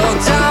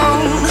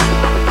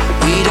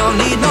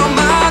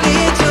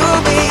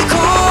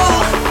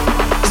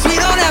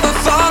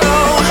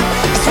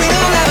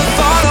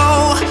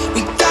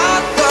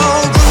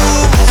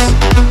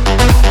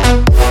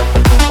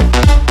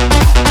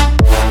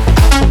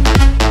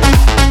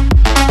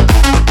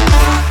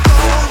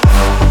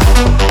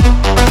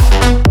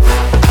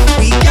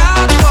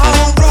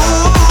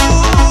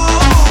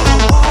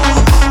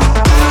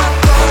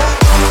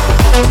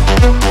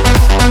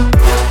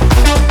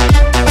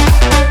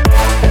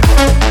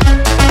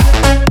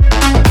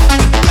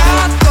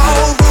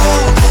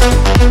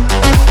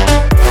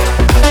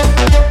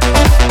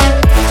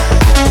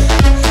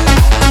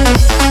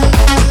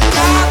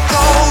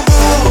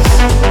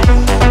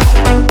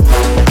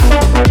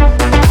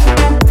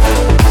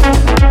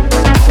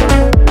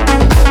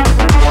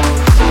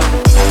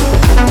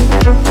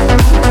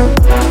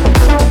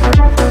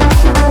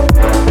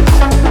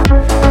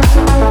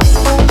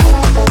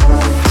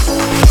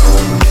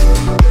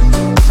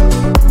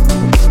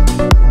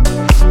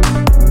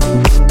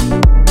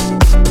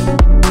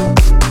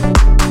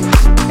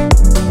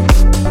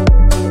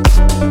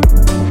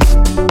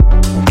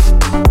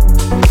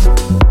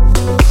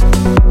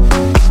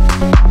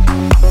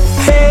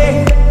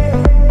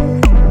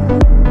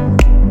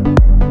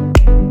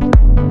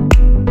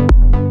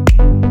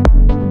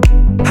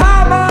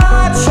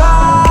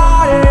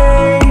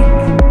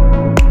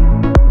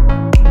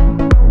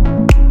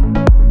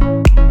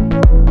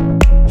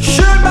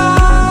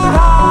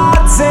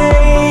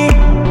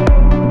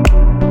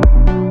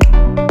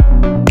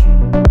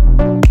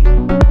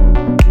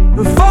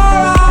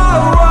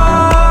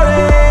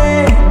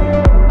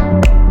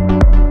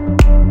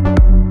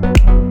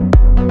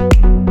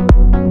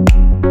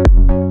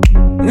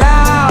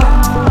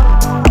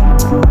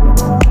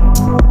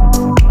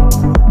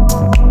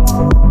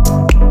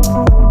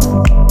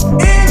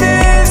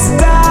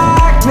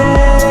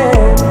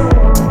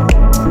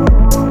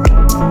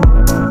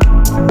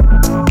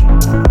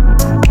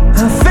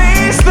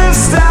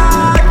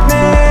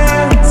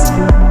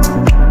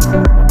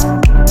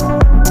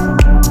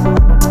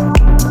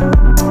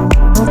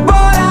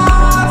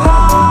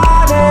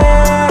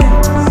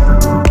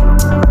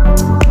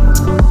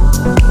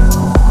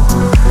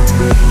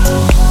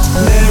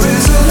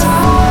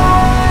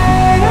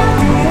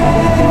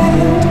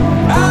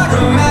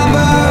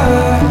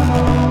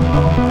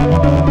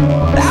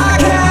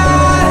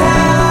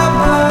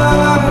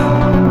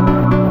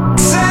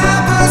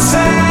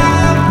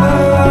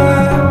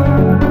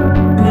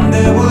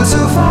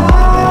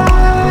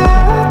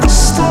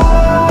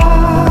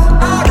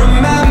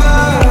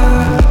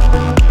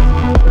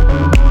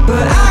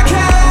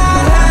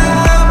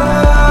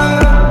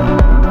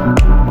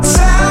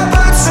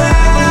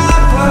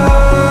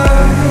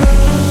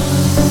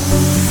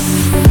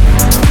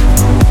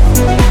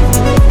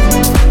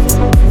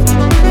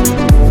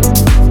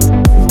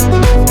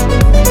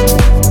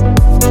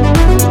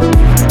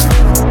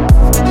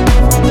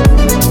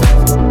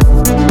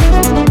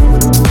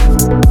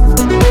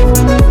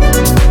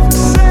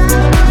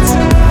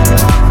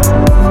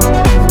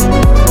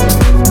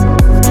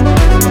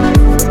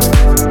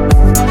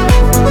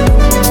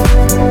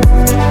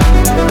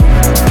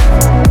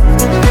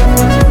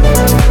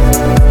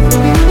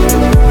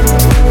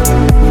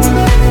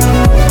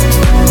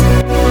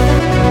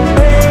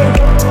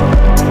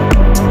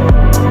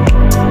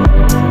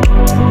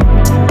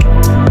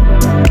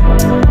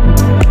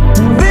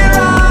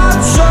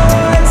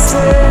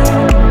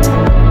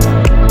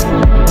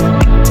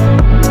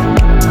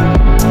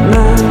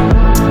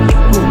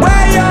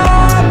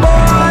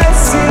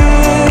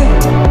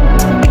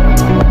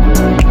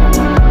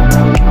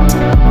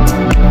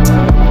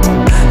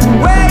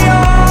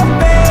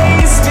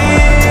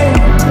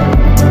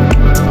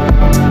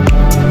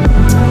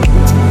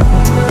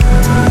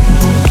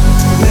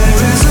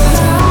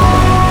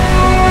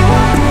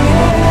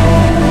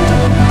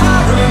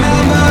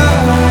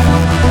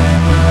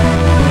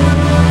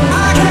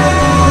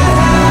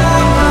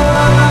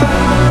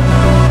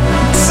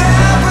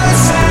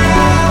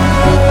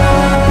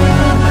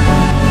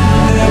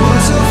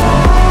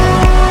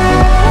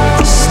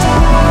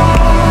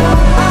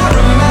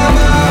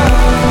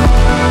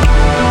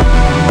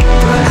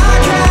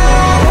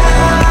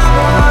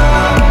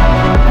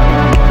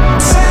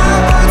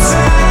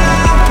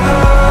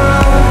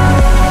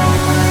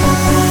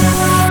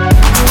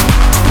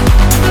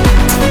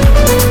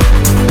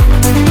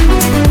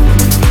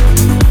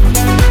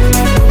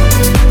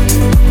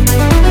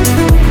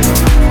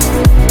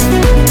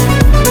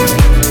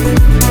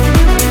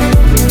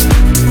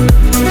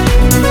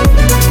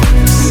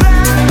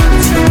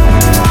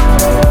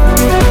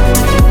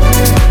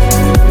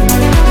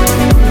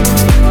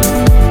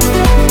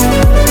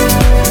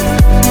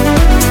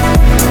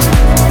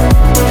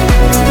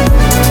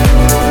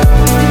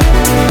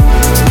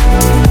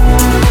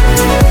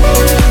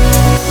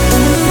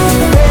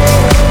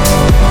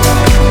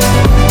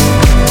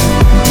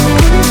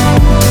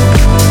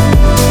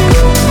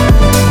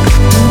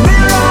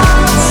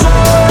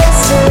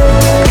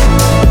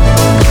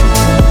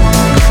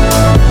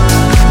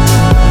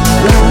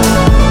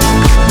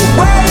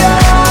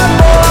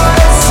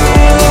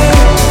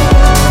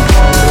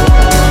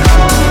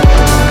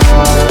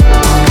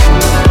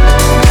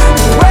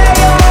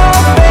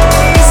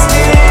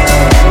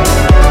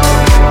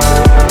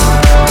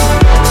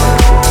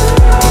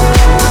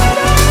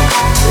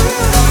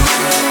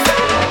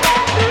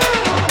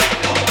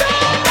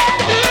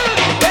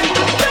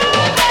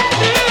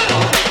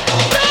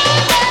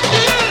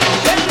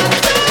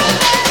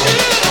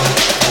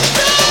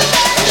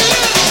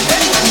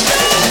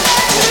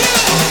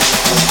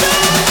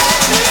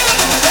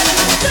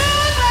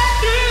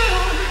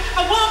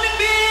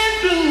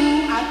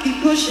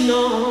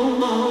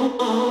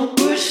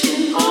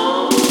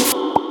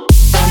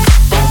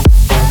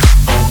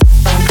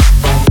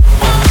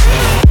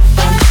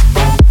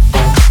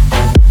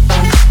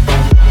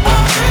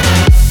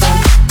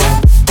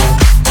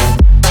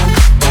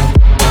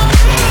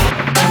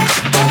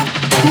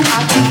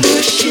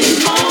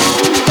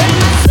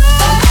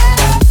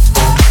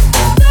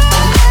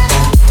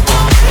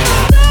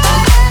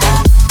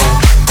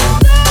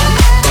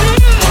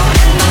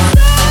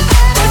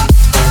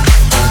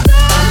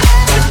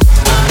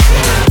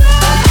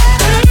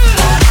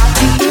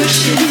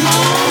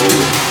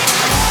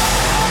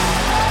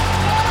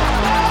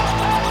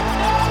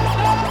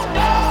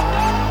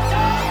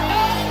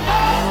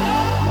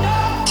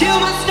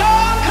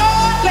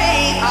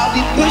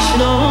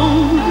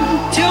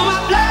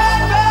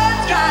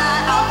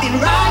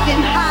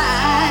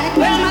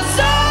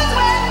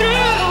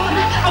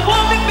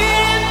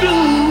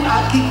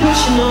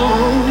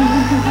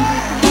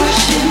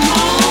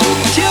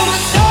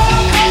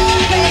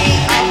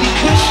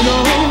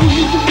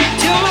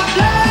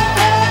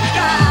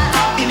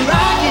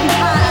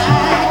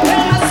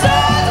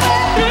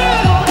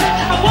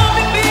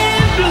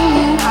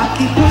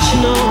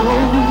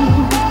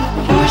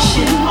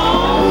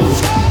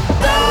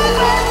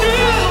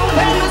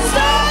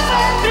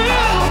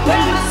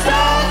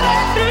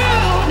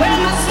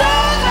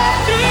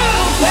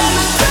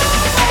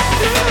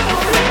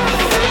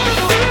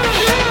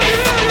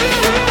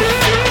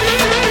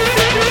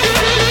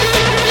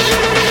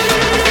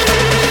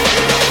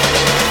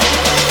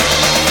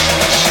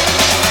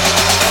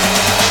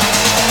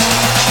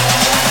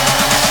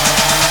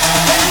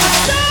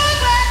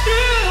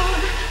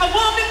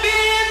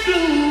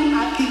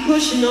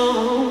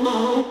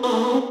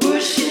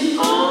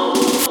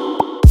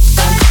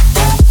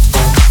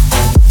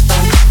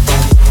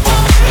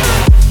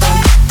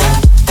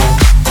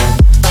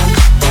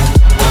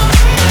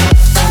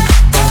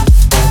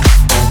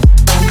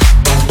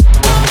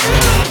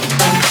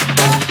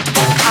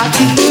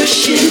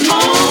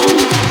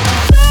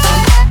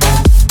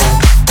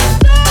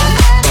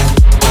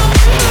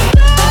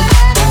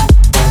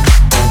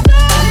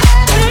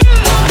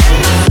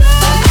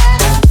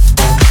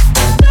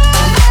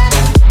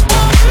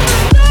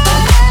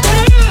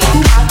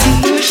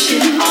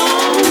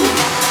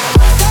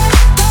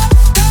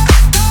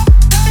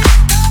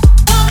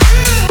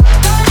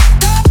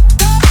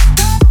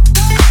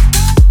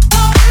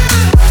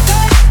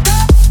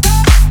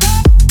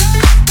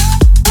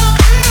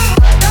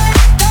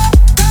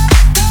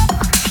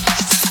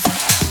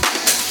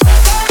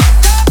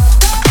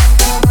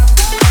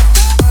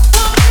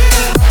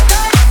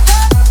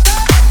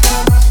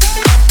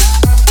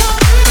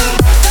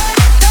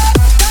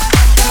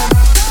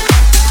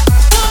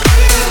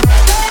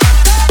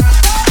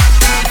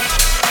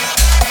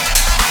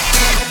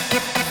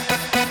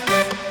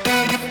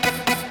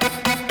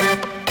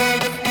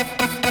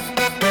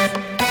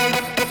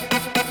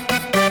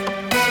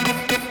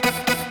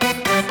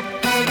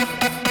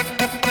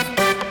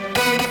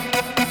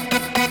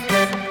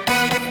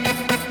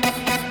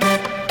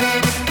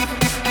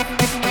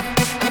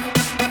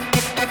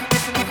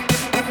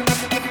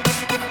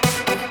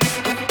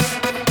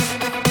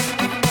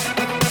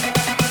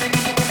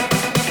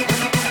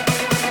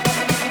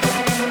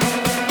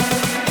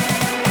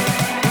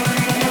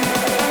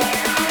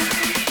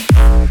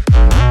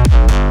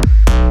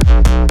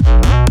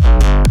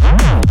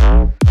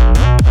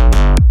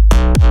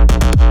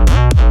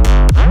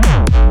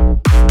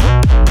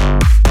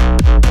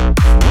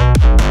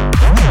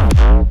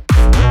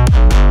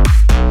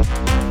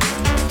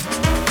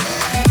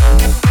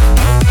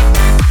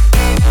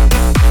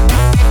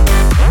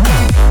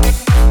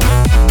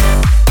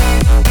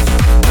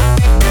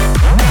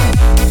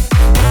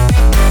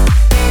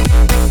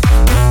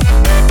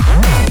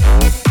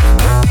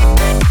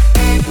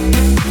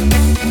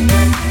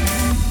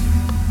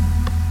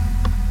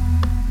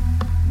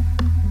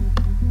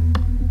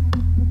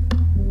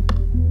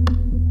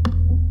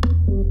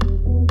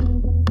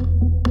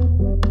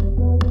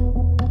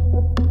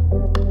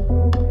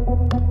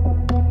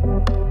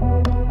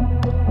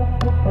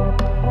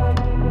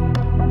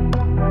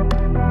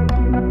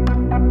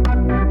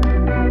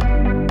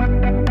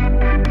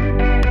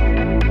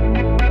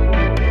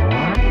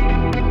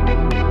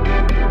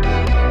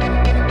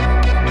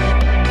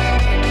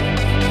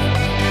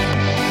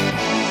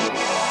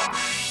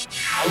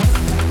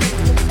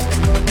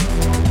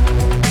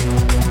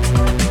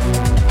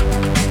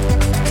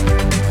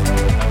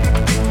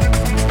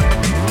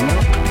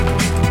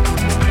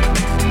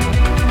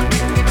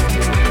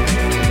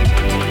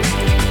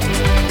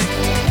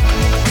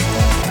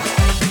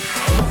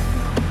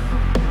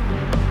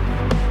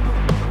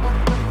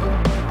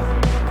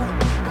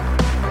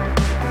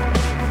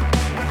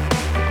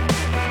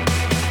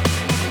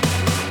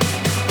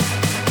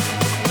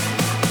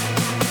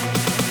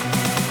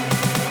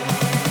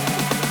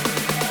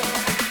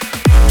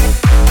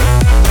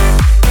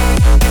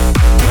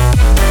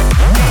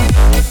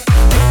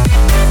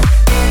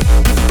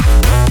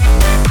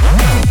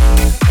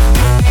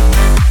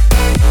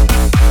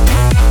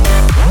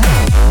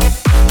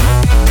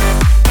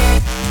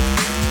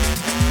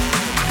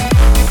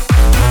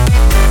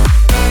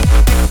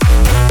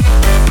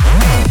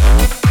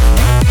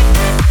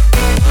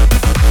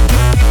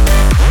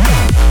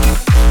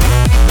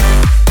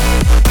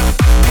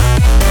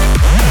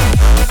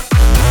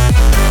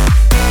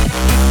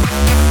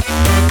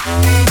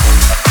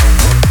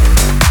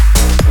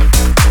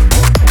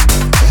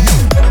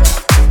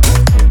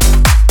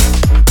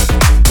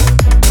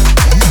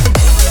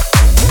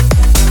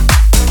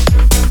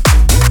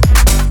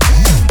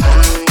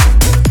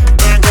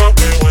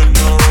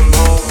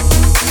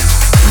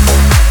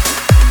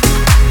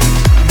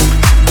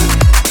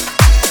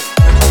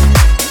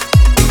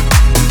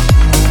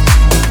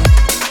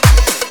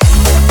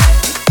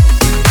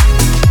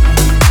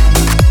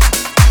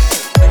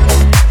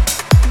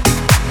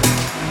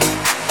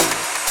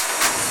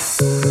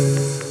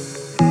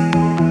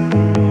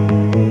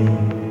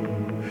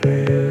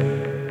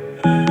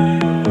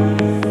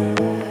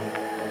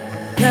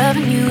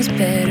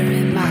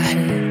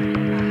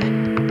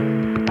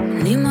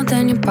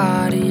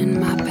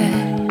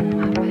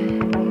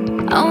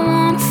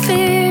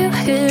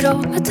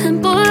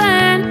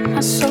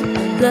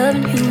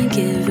loving you and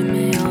giving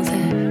me all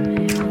that.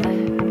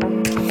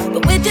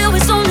 But with you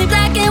it's only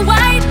black and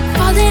white.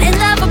 Falling in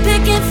love or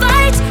picking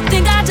fights.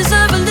 Think I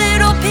deserve a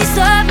little peace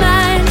of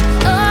mind.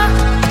 Oh,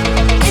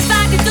 if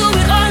I could do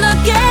it all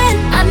again,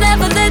 I'd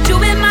never let you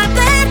in my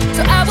bed,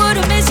 so I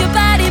wouldn't miss your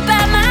body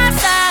by my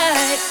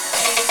side.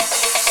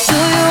 Do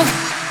you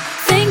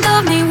think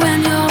of me when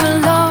you're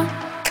alone?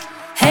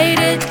 Hate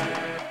it,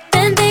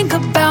 then think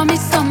about me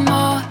some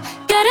more.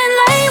 Getting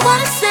late,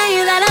 wanna say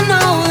that I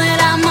know that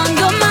I'm on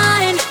your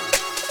mind.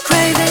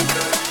 Crave it,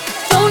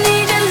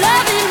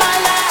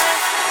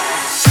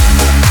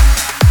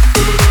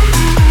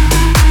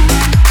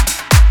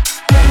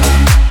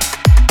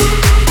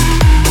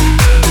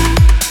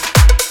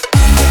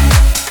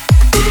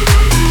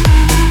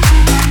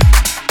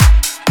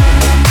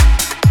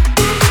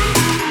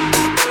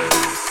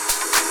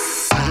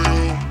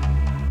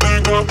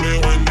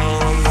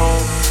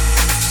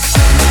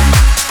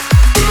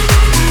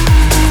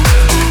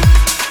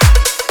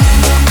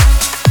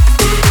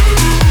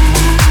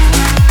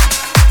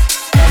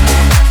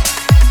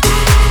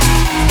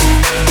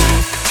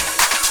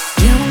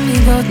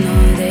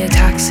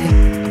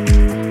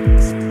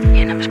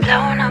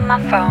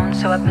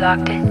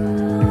 blocked it.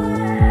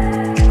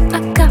 I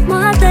got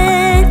more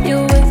than you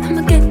with.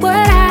 I'ma get what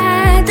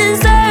I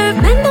deserve.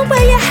 Remember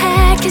where you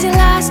had, cause you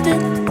lost it.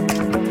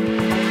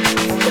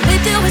 But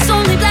with you it's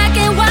only black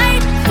and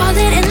white.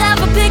 Falling in love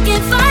or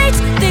picking fights.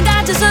 Think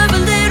I deserve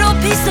a little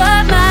peace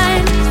of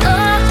mind.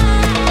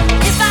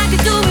 If I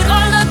could do it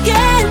all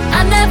again,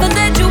 I'd never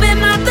let you in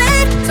my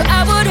bed, so I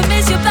wouldn't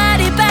miss your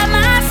body by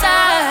my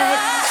side.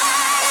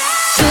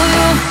 Do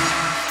you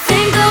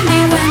think of me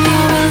when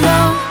you're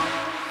alone?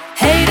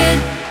 Hate it,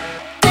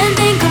 then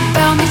think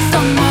about me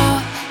some more.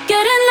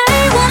 Getting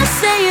late, wanna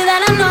say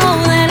that I know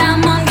that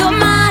I'm on your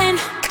mind.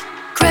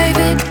 Crave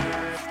it,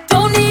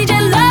 don't need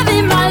your love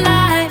in my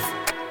life.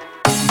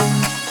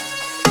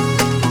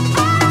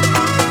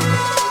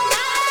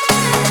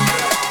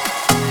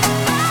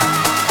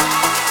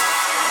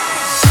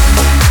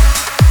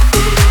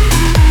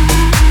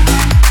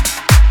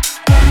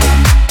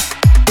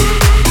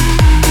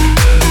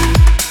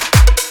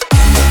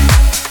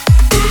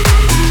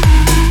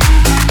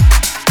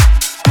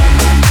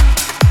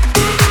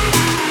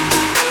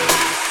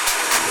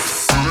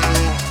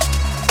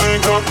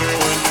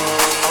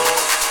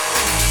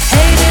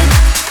 Hate it,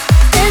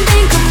 then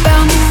think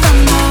about me some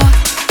more.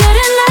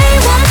 Getting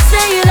late, wanna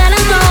say that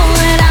I know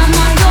that I'm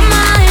on your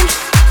mind.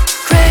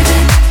 Crave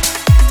it,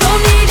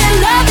 don't need your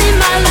love in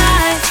my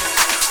life.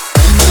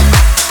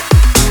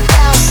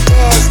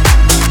 Downstairs.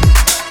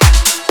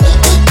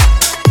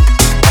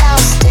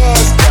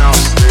 Downstairs.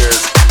 Downstairs.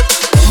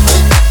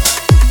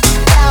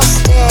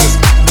 Downstairs. Downstairs.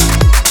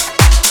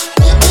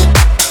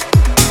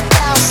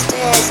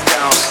 Downstairs.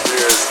 Downstairs.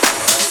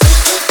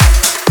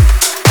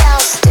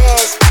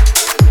 Downstairs. Downstairs.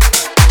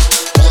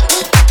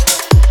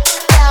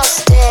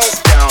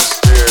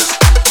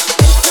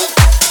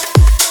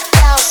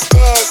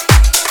 Downstairs.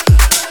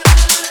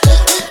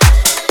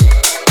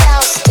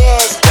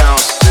 Downstairs.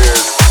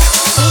 Downstairs.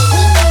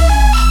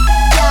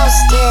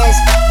 Downstairs.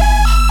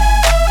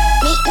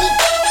 Meet me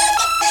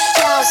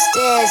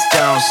downstairs.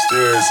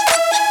 Downstairs.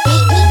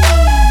 Meet me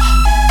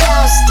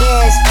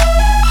downstairs.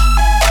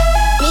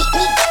 Meet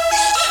me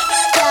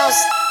downstairs.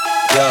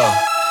 Yo,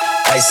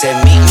 I said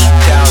meet me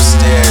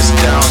downstairs,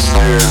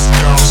 downstairs,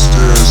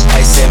 downstairs.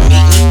 I said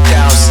meet me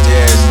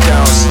downstairs,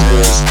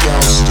 downstairs,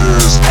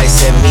 downstairs. I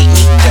said meet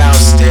me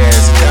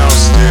downstairs,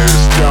 downstairs,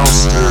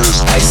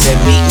 downstairs. I said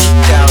meet me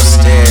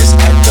downstairs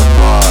at the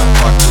bar,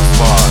 park too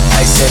far.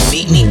 I said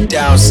meet me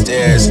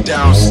downstairs,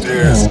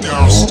 downstairs,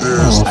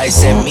 downstairs. I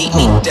said meet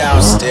me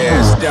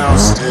downstairs,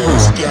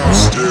 downstairs,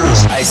 downstairs.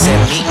 I said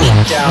meet me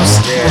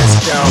downstairs,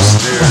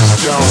 downstairs,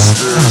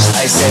 downstairs.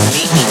 I said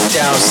meet me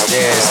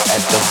downstairs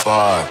at the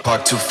bar,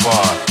 park too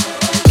far.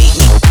 Meet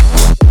me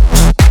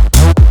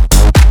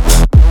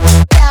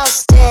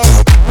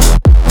Downstairs.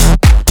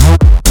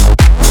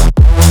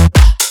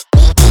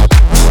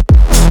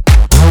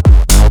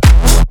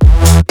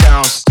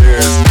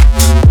 Downstairs.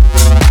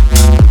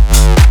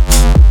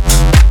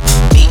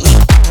 meet me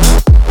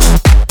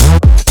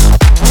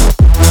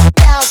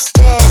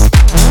Downstairs.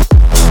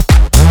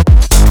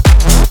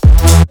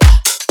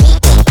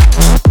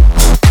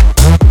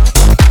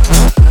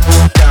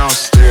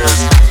 Downstairs.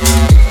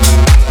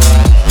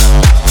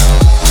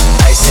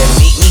 I said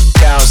meet me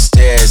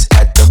downstairs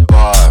at the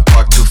bar,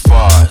 park too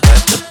far,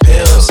 left the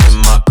pills in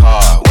my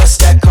car. What's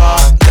that car?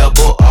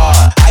 Double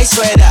R. I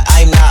swear that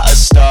I'm not a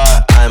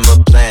star, I'm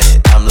a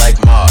planet, I'm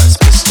like Mars.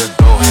 Mr.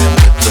 Gohan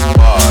with the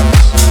bars,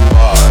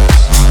 bars,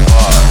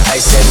 bars. I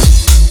said,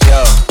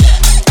 yo,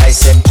 I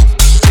said,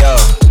 yo,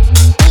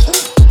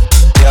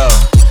 yo,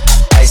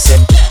 I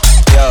said,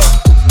 yo,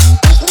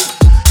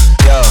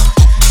 yo,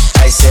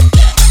 I said,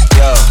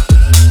 yo,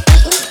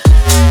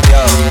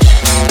 yo,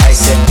 I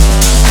said,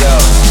 yo.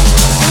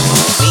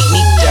 Meet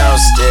me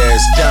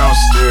downstairs,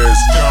 Downstairs.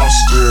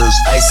 Downstairs.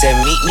 I said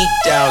meet me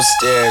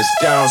downstairs,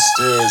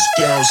 Downstairs.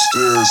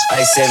 Downstairs.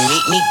 I said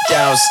meet me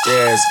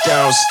downstairs,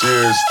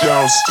 Downstairs.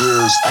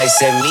 Downstairs. I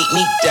said meet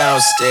me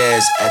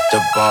downstairs at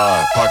the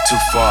bar, park too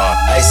far.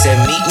 I said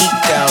meet me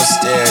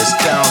downstairs,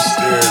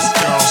 Downstairs.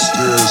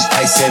 Downstairs.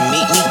 I said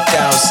meet me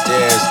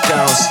downstairs,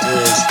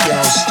 Downstairs.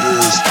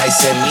 Downstairs. I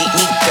said meet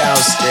me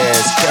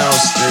downstairs,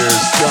 Downstairs.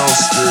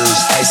 Downstairs.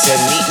 I said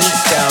meet me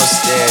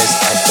downstairs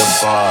at the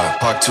bar,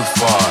 park too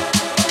far.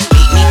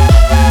 Meet me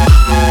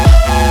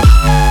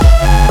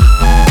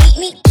Meet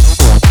me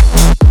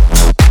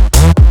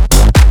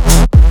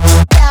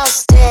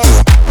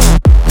downstairs.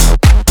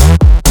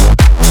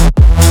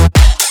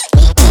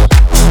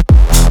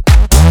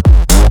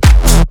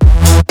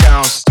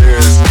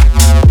 Downstairs.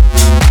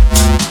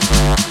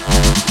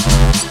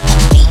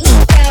 Meet me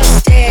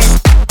downstairs.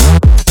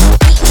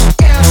 Meet me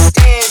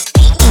downstairs.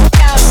 Meet me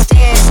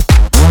downstairs.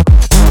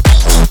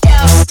 Meet me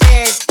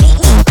downstairs. Meet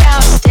me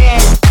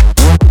downstairs.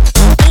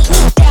 Meet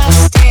me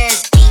downstairs.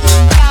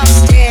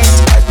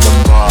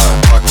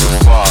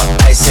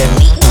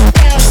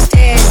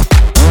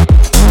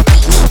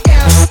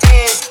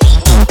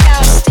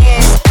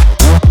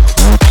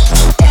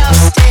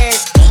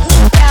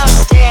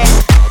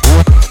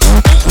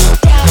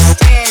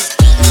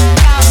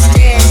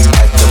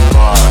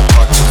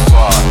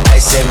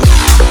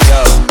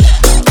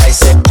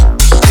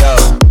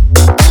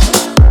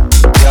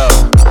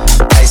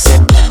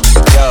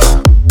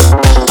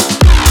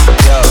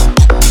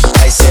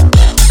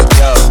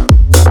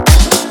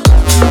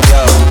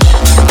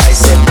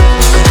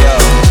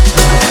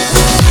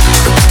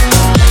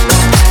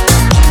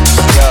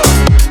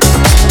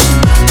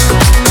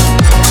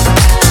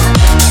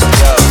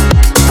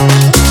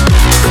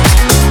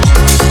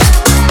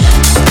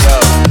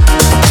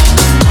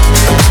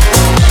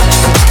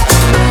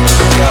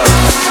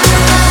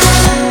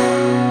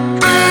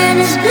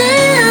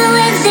 blue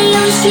as the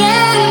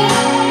ocean.